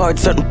 Man apart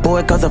certain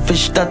boy cause I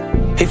fish that.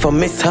 If I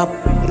mishap,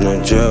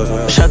 no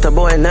joke. Shot a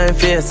boy 9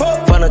 face.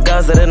 Fan a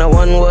Gaza then a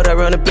one word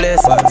around the place.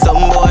 Some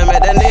boy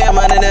made a name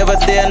and they never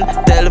stand.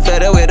 Tell the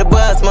fed with the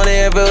boss money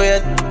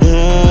everywhere.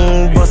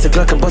 Bust the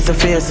clock and bust the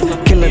face.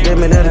 Killer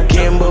them in the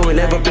game but we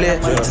never play.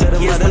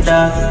 Yes, my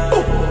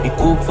dog. We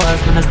cook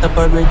fast when I stop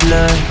a red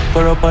line.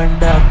 For up and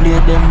down, play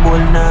them ball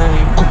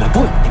 9. Come on,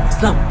 boy, them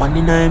slam on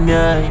the 9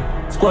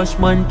 yeah. Squash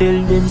man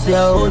tell them say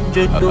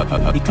 100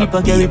 up. The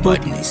clipper carry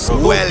button.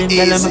 Well, them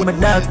gyal and make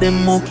my dogs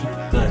them monkey.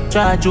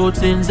 Charge out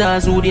since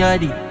as who the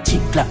addy.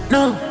 Chick clap,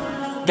 no.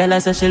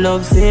 Gyal say she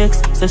love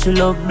sex, say she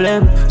love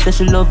blem, say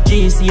she love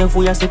GCF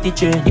we a set it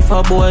chain. If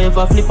a boy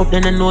ever flip up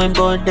then I know him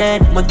gone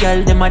dead. My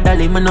gyal them a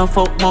dolly, man no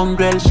fuck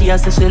mongrel. She a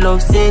say she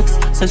love sex,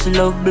 say she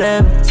love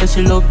blem, say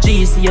she love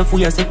GCF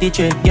we a set it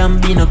chain. Can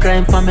be no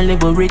crime family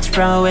but rich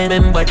from when.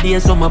 Remember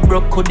days so my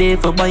broke could they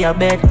for buy a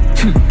bed.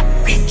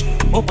 Rich,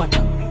 up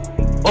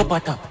a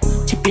top.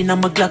 Chip in on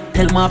my Glock,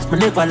 tell my ops me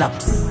never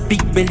laps.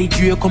 Big belly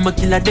Dre come a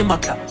kill a dem a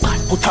clap.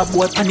 Put a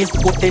boy on his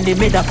scope then they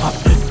made a pop.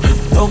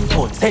 Long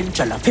port,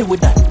 central, I feel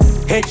with that.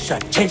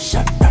 Headshot, chest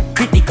shot, that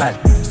critical.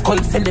 Skull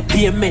send the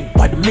payment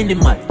for the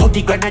minimal.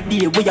 30 grand a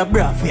day, we a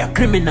braff, we a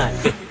criminal.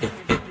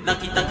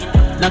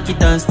 Knock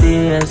it and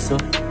stay so.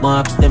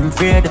 Maps them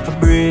afraid if I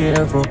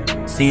brave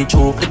up. See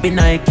choke clip in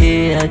a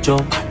cage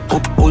jump.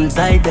 Put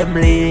bullseye them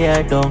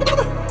lay down.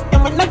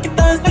 Yeah man knock it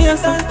and stay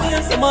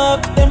so.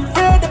 Maps them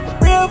afraid if I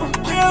brave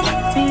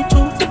up. See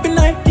choke clip in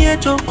a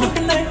cage jump.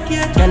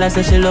 Girl I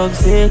say she love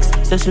sex,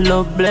 say she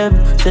love blem,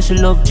 say she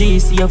love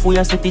GCF we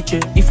a set it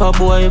chain. If a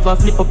boy ever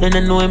flip up then I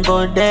know him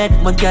gone dead.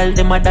 My girl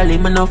them a dolly,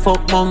 man no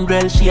fuck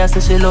mongrel. She a say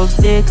she love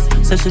sex,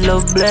 say she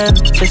love blem,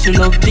 say she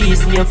love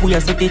GCF we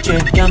a set it chain.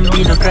 Can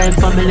be no crime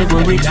family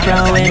but rich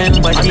from when.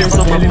 Remember days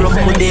so my broke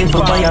my day for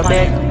buy a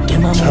bed.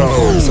 Them a my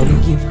phone so me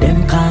give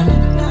them can.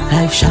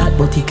 Life short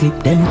but he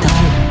clip them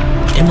time.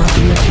 Them a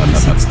play for the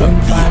 6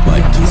 them far. But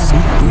I give a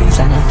big breeze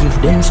and I give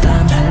them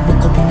slam. I'll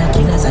book up in a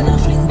killers and I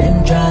fling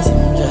them draws.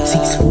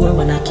 6'4"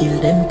 when I kill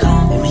them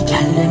calm. Every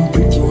girl them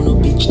pretty, you know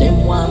bitch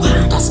them warm.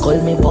 Just call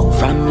me buck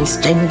from Miss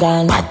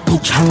Jengan. Bad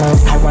bitch hang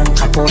out, I run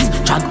chapos.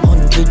 Drag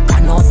 100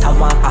 pan out, I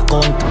want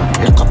account.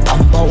 Look up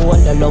and bow,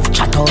 all the love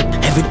chat out.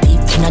 Every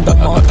deep thing I don't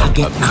want, I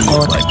get knocked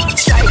out.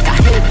 Strike a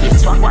hell,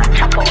 yes, one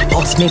chap out.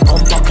 Boss me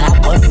bump up,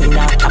 clap on me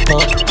now tap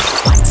out.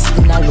 What's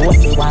in a load,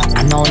 me want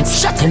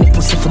announce. Shut any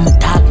pussy for my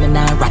dog, me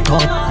now rat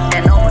out.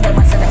 They know them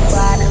a say them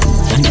bad.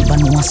 You never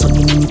know a son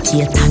in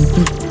imitate and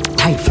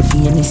tight for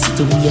any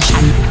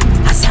situation.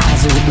 As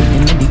as we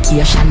bring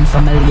medication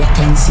from a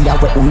latency, I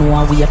will know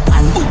how we a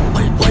plan.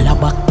 All a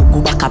back to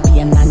go back up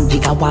and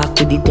dig a walk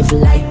with the devil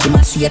like him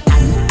a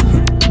Satan.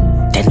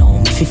 They know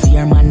me fi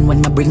fear man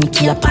when I bring it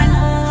to a pan.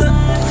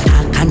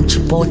 Talk and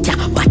chip out ya,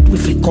 but we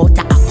flick out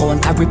ya.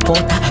 Account a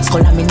reporter,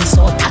 skull a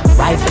Minnesota.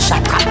 Rifle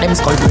shot crack them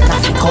skull with a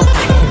flick out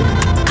a head.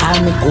 Call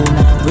me go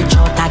now, reach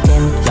out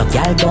again. Your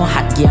girl don't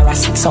hot gear a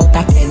 6 out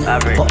of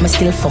 10. But me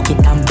still fuck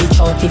it and bitch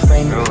out your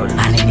friend.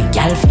 And any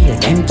girl feel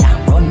them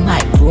can run my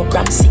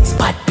program. 6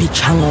 bad bitch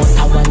hang out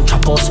a one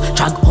chop us.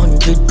 Drag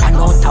 100 grand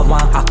out a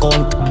one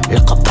account.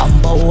 Look up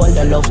and bow all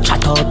the love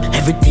chat out.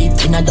 Every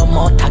teeth in a dumb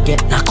out I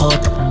get knock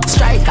out.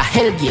 Strike a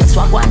hell gate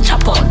swag one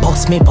chop out.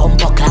 Boss me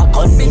bumper clock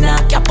on me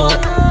knock cap out.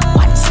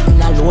 Once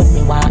in a load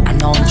me want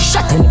announce.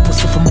 Shut any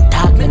pussy for my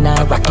dog me nah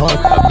rat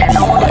out. They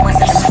know them was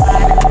just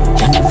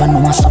bad. You never know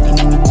what's up in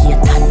any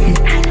Satan.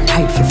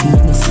 Tight for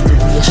any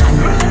situation.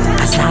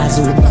 As as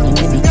we bring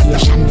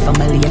medication from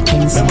a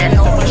latency.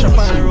 Mash up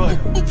on the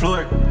road,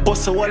 floor.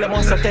 Bust a wall, them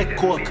must take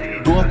coke.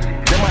 Dope,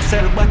 them a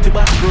sell back to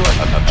back road.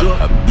 Joke,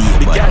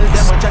 the girl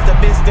them a chat the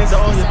business.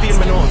 All you feel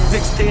me know.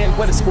 16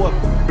 with the scope.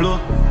 Blow,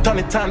 turn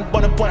it on,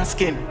 burn up on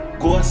skin.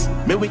 Ghost,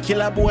 me we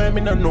kill a boy,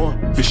 me no know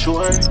for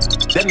sure.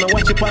 Then me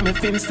watch it on me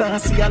Finsta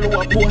and see all who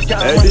a post.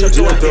 Hey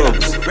DJ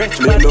Tugz, rich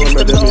man is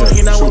the law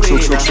in our way.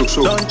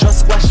 Don't just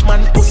squash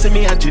man, pussy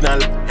me original.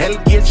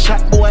 Hellgate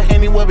shot boy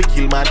anywhere we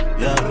kill man.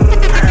 Yeah.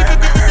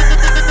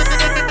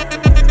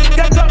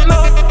 Get up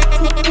now,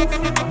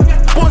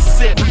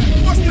 pussy.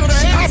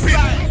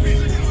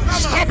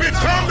 Stop it,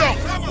 calm down.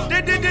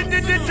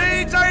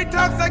 DJ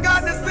Tugz, I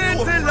got the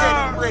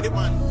scintilla. Ready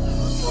man,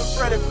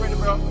 ready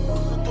bro.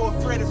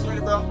 Ready,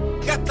 bro.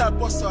 Get up,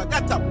 boss,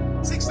 get up.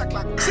 6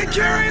 o'clock.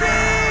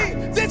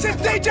 Security! This is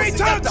DJ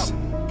Tugz!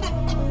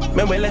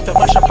 Man, we left a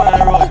mash up on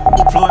the road.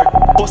 Floor.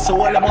 Bust a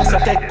wall, I must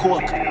take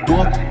coke.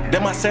 Dope.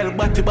 Them a sell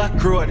back to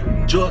back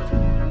road. Joke.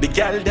 The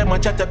girl, them a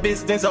chat a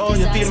business. All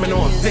you feel me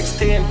know.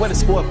 16 with the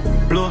scope.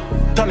 Blow.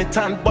 Turn it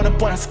on, burn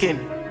up on skin.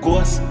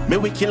 Ghost. Me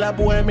we kill a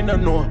boy, me no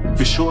know.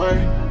 For sure.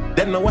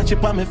 Then I watch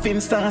it on me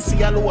Finsta and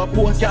see a lower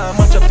post. Can't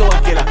match up to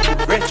a killer.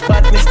 Rich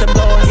badness them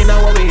down in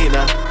our way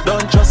now.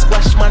 Don't just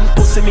squash man,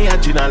 pussy me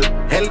original.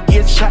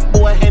 Hellgate shot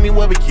boy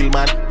anywhere we kill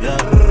man. Yeah.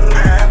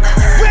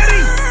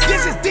 Ready?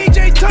 This is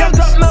DJ Tugz. Get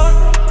up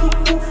now.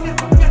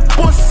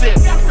 Pussy.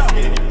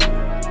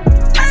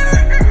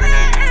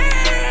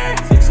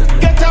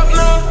 Get up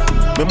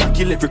now. Me ma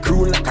kill every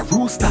crew like a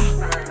rooster.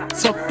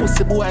 So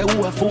pussy boy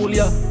who a fool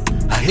ya.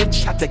 A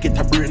headshot I get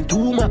a brain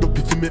tumor.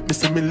 Duppy fi make me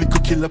say me little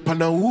kill up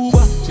on a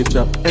Uber. Chip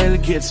chop.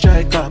 Hellgate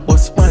striker,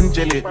 bust man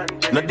jelly.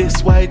 Now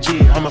this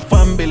YG, I'm a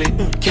family.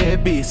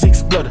 KB,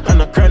 6 blood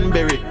and a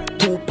cranberry.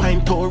 2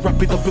 pint or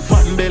wrap it up with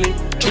cotton belly.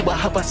 Chuba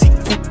have a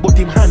 6 foot but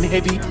him hand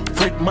heavy.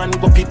 Fred man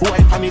go fit boy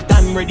and it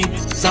done ready.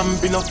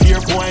 Zombie no fear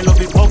boy love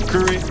it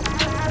fuckery.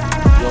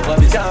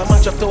 Can't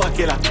match up to a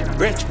killer.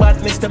 Rich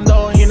badness them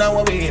down in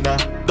our way now.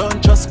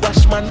 Don't just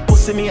squash man,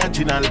 pussy me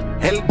original.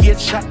 Hellgate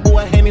shot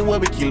boy anywhere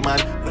we kill man.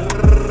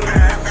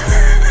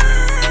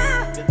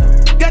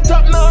 Get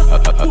up now.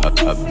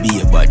 Be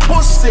a bad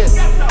pussy.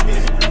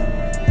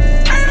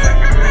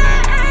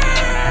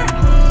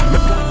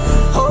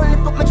 Holy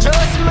put my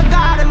trust in my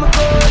God and my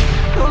God.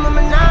 No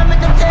mama now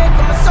make them take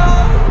on my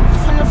soul.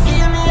 Finna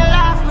feel me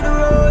alive with the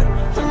road.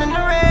 Finna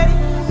not ready.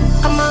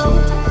 Come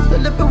out.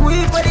 Fill up the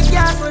weed for the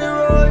gas for the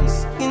roads.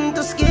 Skin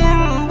to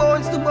skin,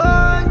 bones to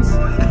bones.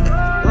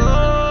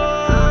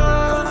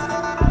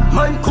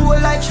 Man cool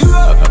like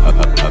hero.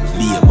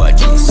 Be a bad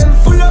them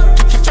full up.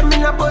 Catch them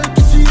in a bulk,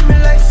 sweet me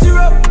like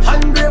syrup.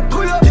 100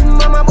 pull up. Big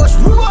mama bush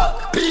room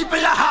up. People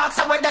are hard,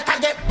 so where they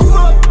can get boom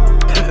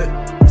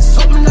up.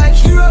 Something like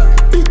hero.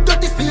 Big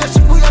dirty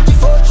spaceship, we have to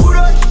fall through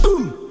that.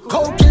 Boom.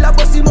 Cow killer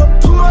bust him up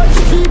too much.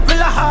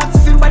 People are hard, so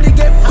everybody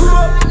get boom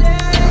up.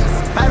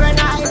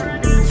 Paranoid.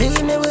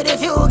 Feed me with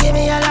if you give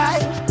me a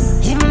life.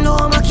 Even though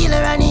I'm a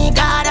killer and he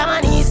God,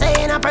 I'm an he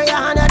saying a prayer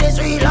under the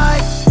street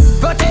light.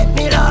 Protect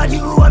me, Lord,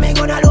 you want me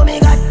gonna do me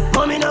God.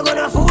 Mommy not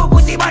gonna fool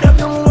pussy bad up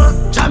your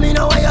woman. Tell me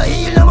now why you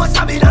heal, no must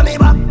have been on me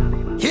back.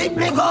 Hit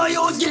me go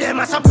use, give them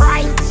a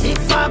surprise.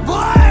 If a boy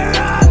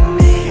wrong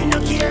me, no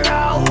care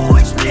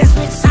which place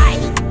which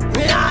side.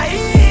 Me not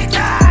eat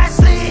or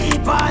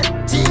sleep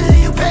until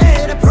you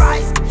pay the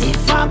price.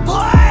 If a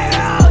boy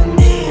wrong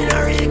me, no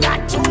really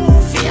got 2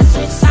 face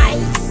which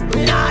sides.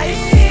 Me not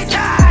eat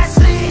or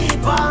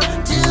sleep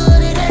until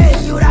the day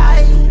you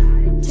die.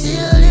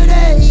 Till the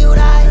day you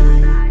die.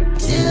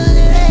 Till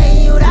the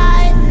day you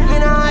die. Me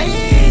not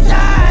eat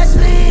or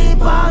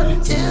sleep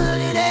until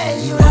the day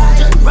you die.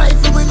 Jet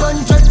rifle with gun,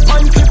 jet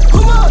punch it,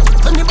 come on.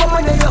 Turn the bomb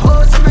under your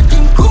horse,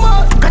 everything come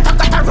on. Got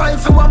a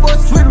rifle, a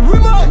bus with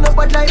remote.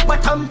 Nobody like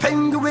but I'm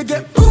paying you, we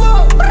get boom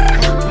up.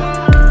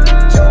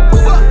 Yo,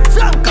 boom up,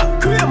 flanker,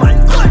 Crayman,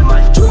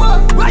 gunman, Juma,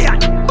 Ryan,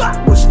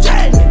 Backbush,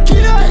 Jail,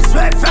 killer. This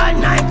right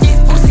from 90s,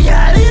 pussy a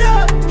leader.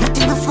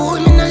 Nothing to fool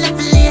me, no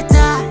level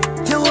later.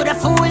 You would a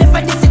fool if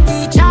I dis a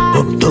teacher.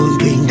 Uptown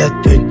green that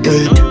red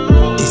dirt.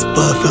 This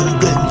bar from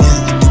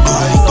Glenville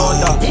with the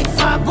gold. If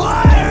a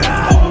boy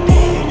around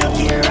me, no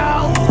care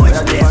which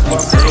place we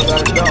sign.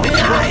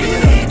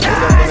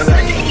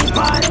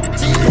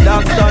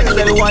 Dog start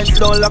sell wine,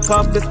 don't lock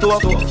off the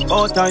stove.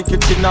 Out time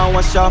kitchen now,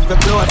 wash off the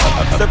clothes.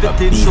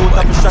 17 shoot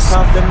up, shut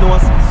off them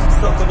nose.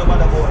 Suck on the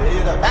mother boy,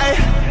 hey,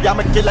 I'm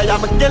a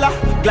killer,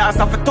 glass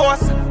off a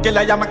toast.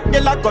 Killer, I'm a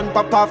killer, gun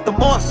pop off the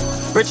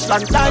most. Rich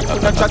long time, we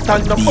not chat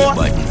on the force.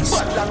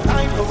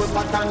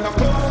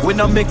 We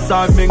no mix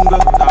or mingle.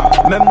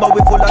 Remember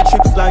we full of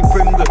chips like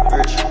Pringle.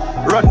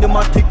 Run the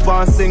matic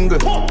for a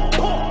single.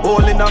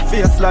 All in our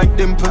face like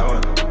dimple.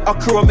 A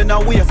chrome in a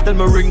waist till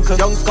me wrinkle.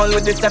 Young skull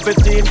with the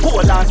 17,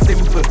 whole and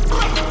simple.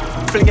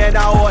 Fling it a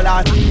whole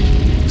lot.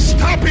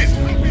 Stop it!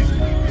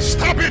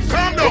 Stop it,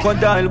 calm down!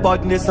 Crocodile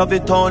badness of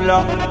it on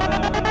la.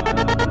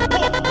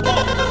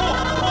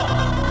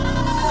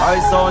 I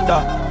sound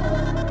that.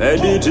 Hey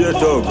DJ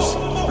Tugz,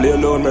 play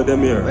alone with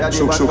them here.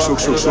 Shook.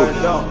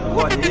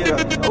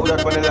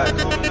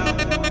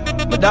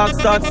 My dog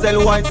start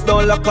sell whites,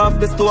 don't lock off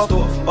the stove.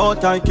 Out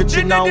time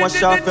kitchen now,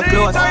 wash off the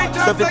clothes.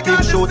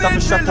 17 shoot up,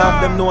 me shut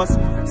off them nose.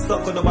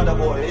 Suck on the mother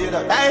boy,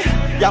 hey,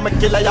 I'm a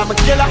killer,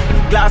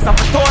 glass off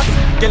a toast.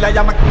 Killer,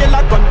 I'm a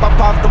killer, gun pop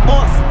off the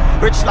most.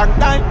 Rich long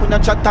time, we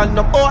not chat on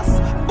the boss.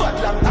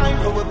 But long time,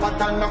 we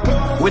pat on the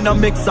clothes. We no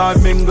mix or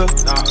mingle.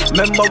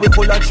 Remember we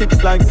full of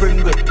chips like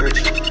Pringle.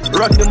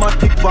 Run the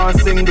matic for a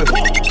single.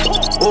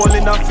 All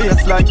in our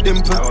face like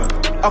dimple.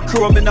 A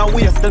chrome in a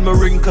waist till me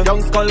wrinkle.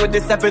 Young skull with the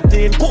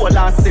 17, cool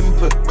and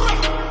simple.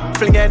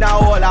 Fling in a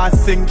hole and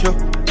sink you.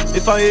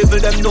 If I evil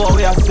them know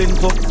we are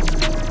sinful.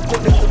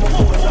 Put them to my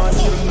phone and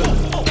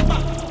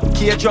single.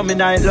 Key drum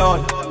in I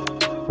loud.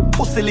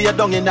 Pussy lay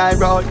down in I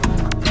road.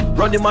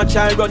 Run in my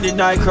child, run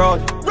in I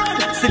crowd.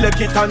 Select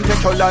it and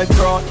take your life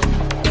crowd.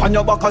 On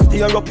your back and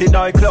steer up in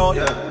I cloud.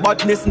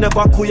 Badness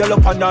never cool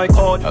up on I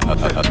code.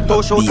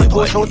 Tosh out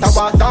a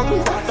walk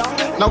down.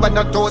 Now when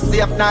I do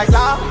safe night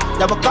law.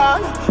 Never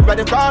call,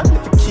 ready run.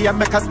 If you can't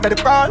make us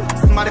steady run.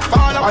 Somebody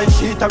fall up. I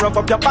sheet her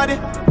up your body.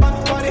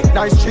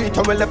 Nice street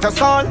when we left your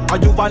son.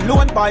 And you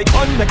alone by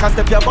gun, make us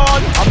step your ball.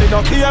 I mean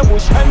not here,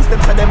 bush hands,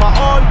 them say them are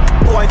all.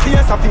 Boy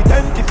face of the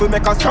tent if we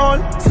make us stroll.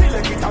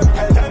 Select it and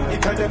tell them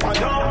if you never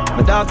know.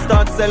 My dog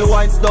start sell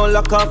wines, don't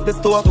lock off the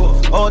stove.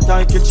 Out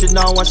time kitchen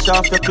now, wash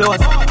off the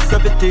clothes.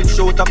 17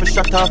 shoot up and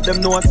shut off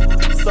them nose.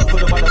 Suck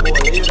with the mother boy,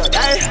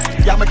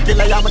 hey, I'm a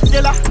killer, I'm a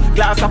killer.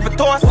 Glass off a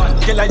toast.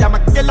 Killer, I'm a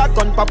killer,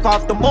 gun pop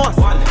off the most.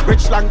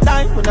 Rich long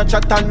time, we not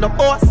chat on the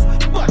boss.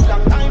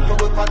 Long time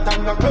for we pat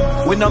on the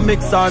clothes. We not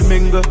mix and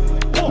mingle.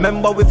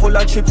 Remember we full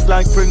of chips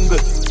like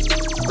Pringles.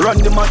 Run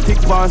the matic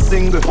van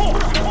single.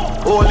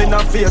 All in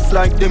our face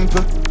like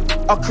dimple.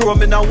 A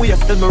chrome in our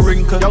waist till me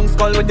wrinkle. Young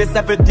skull with the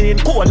 17,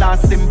 cool and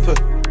simple.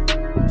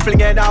 Fling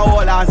in a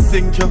hole and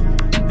sink you.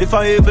 If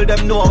I evil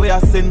them know we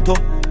are sin to.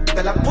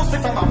 Tell a pussy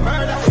from a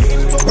murder.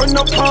 Run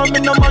up on me,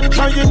 no man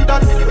trying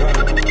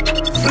that.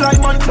 Fly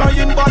man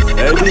flying back.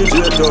 Hey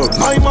DJ Tugz,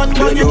 my man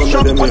banging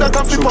shot on the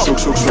top of the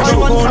Fly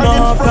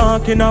man flying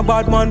back in a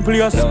bad man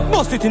place.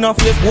 Bust it in a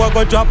face, boy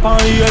go drop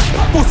on ears.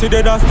 Pussy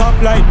dead a stop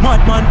like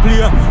madman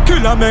player.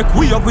 Killer make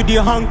we up with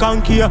the hank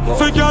and care.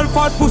 For girl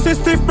fat pussy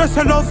stiff, press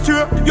a love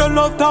straight. Your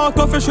love talk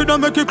off, you shoulda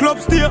make your club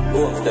stay.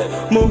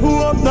 Me who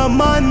up the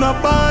man, no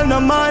ball, no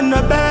man,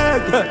 no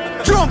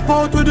bag. Jump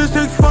out with the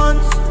 6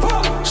 fans.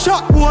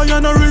 Shot boy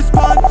and a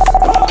response.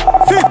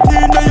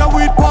 15 day a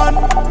weed pan.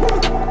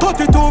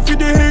 32 for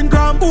the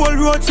Ingram, whole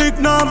road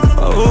signal.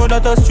 Oh,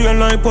 that a strain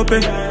like puppy.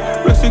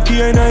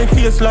 Recipe and I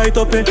face light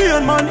up it.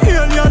 Alien man,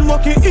 alien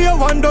walking here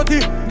one dirty.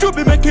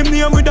 Duppy make him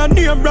name with a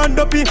name brand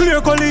Duppy.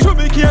 Clear gully, should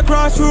be here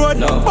crossroad.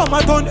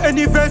 Mama done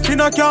any vest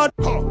in a card.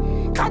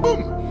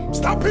 Kaboom!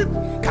 Stop it!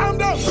 Calm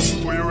down!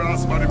 For your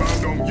ass, money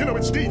man down. You know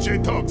it's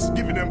DJ Tugz,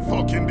 giving them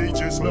fucking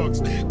DJ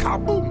slugs.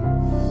 Kaboom!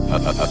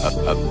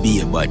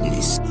 Be a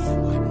badness.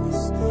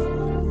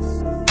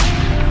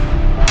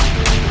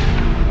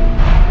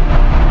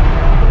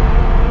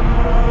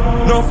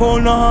 No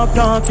phone, no half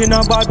talk in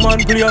a bad man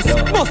place.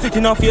 Bust it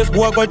in a face,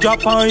 boy go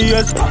drop on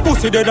ears.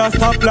 Pussy dead a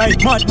stop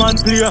like madman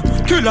player.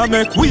 Killer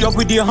make we up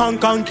with the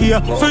hank and care.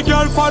 For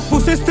girl fat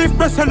pussy stiff,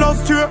 press a love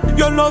straight.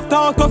 Your love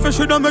talk off, you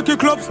shoulda make your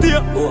club stay.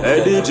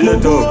 Hey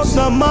DJ Tugz,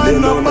 no man,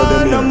 no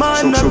man, no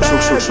man, no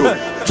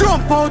man.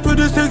 Jump out with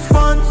the 6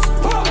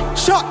 fans.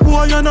 Shot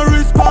boy and a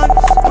response.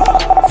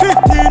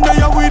 15 day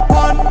a weed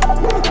pan.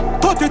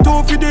 32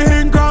 for the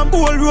Ingram,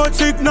 whole road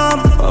signal.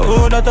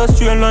 Oh, that a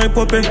strain like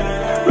puppy.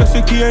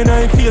 Recipe and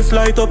I face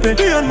light up it.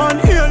 Alien man,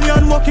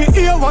 alien walking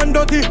here one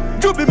dirty.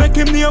 Duppy make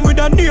him name with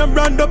a name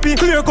brand Duppy.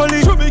 Clear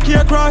gully, should be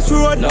here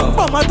crossroad.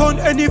 Mama done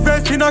any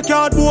vest in a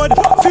cardboard.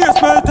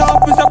 Face melt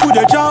off, Mr. Put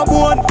the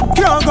jawbone.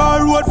 Can't go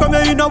road from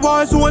me in a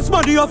war zone.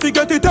 Smarty off, you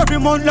get it every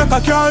month like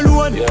a car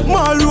loan.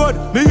 Mall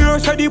road, me here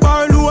shut the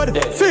bar load.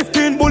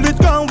 15 bullets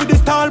gone with the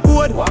stall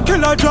board.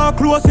 Killer jaw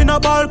close in a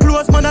ball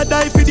close. Man I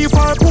die for the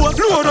far post.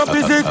 Load up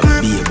his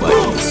clip.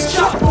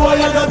 Shot boy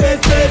on the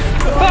best place.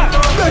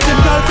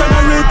 Legend girl from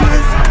a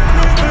reckless.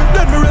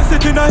 Let me rest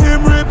it in a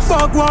him ribs.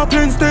 Fuck walk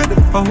instead.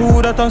 I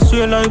who that a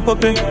straight like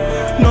puppy.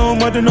 No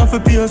mad enough for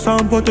pierce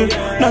and putty.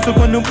 Not up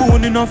on the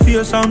bone in a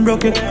face and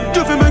broke it.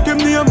 Just make him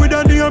name with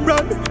a name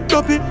brand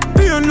Duppy.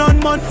 Pain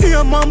land man,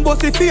 here man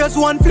bossy face.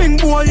 One fling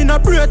boy in a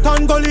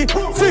Breton gully.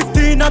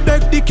 15 I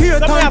beg the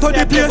K-Tan to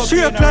the place.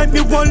 Shape like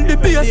me won the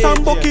base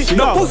and bucky.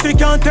 No pussy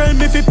can't tell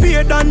me if he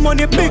paid than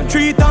money. Big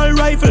treat and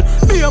rifle.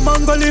 Be a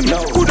man gull him.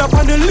 Put up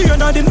on the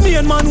lane and the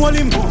main man wall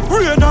him.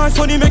 Rain or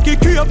sunny make it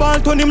clear ball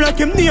turn him like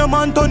him name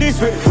Anthony.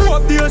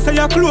 Hope there say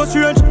a close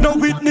range. No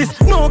witness,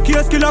 no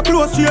case kill a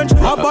close range.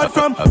 A bad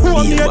from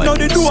home made now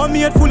the door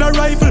made full of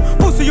rifle.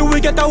 Pussy you will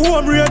get a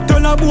home rate.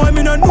 Tell a boy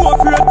me no know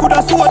afraid. Could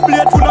a sword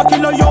blade full of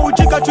killer yo.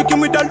 Jigga trick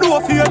him with a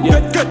low field.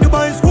 Get the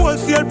boys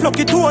wholesale. Pluck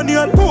it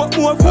toenail. Poke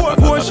more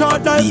 4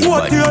 shot like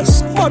 4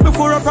 tails. But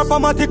before a proper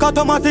matic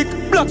automatic.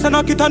 Blocks and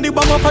knock it on the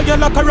bomb off a girl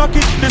like a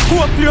rocket. The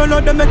scope clear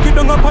load them make it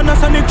down up on a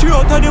sonic. Tree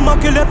out of the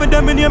Mac 11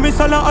 them in here me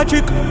Salah a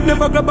chick.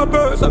 Never grab a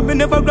purse and me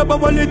never grab a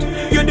wallet.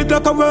 You the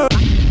Glock a word.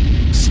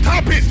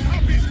 Stop it!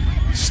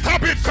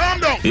 Stop it, calm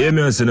down! Yeah,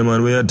 me say the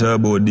man, when you talk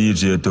about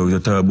DJ Tugz, you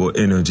talk about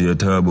energy, you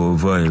talk about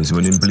vibes.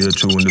 When him play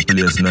through the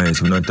place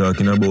nice, we're not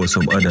talking about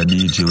some other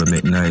DJ we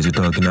make nice. We're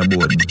talking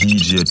about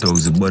DJ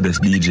Tugz, the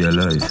baddest DJ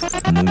alive.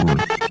 Move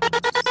on.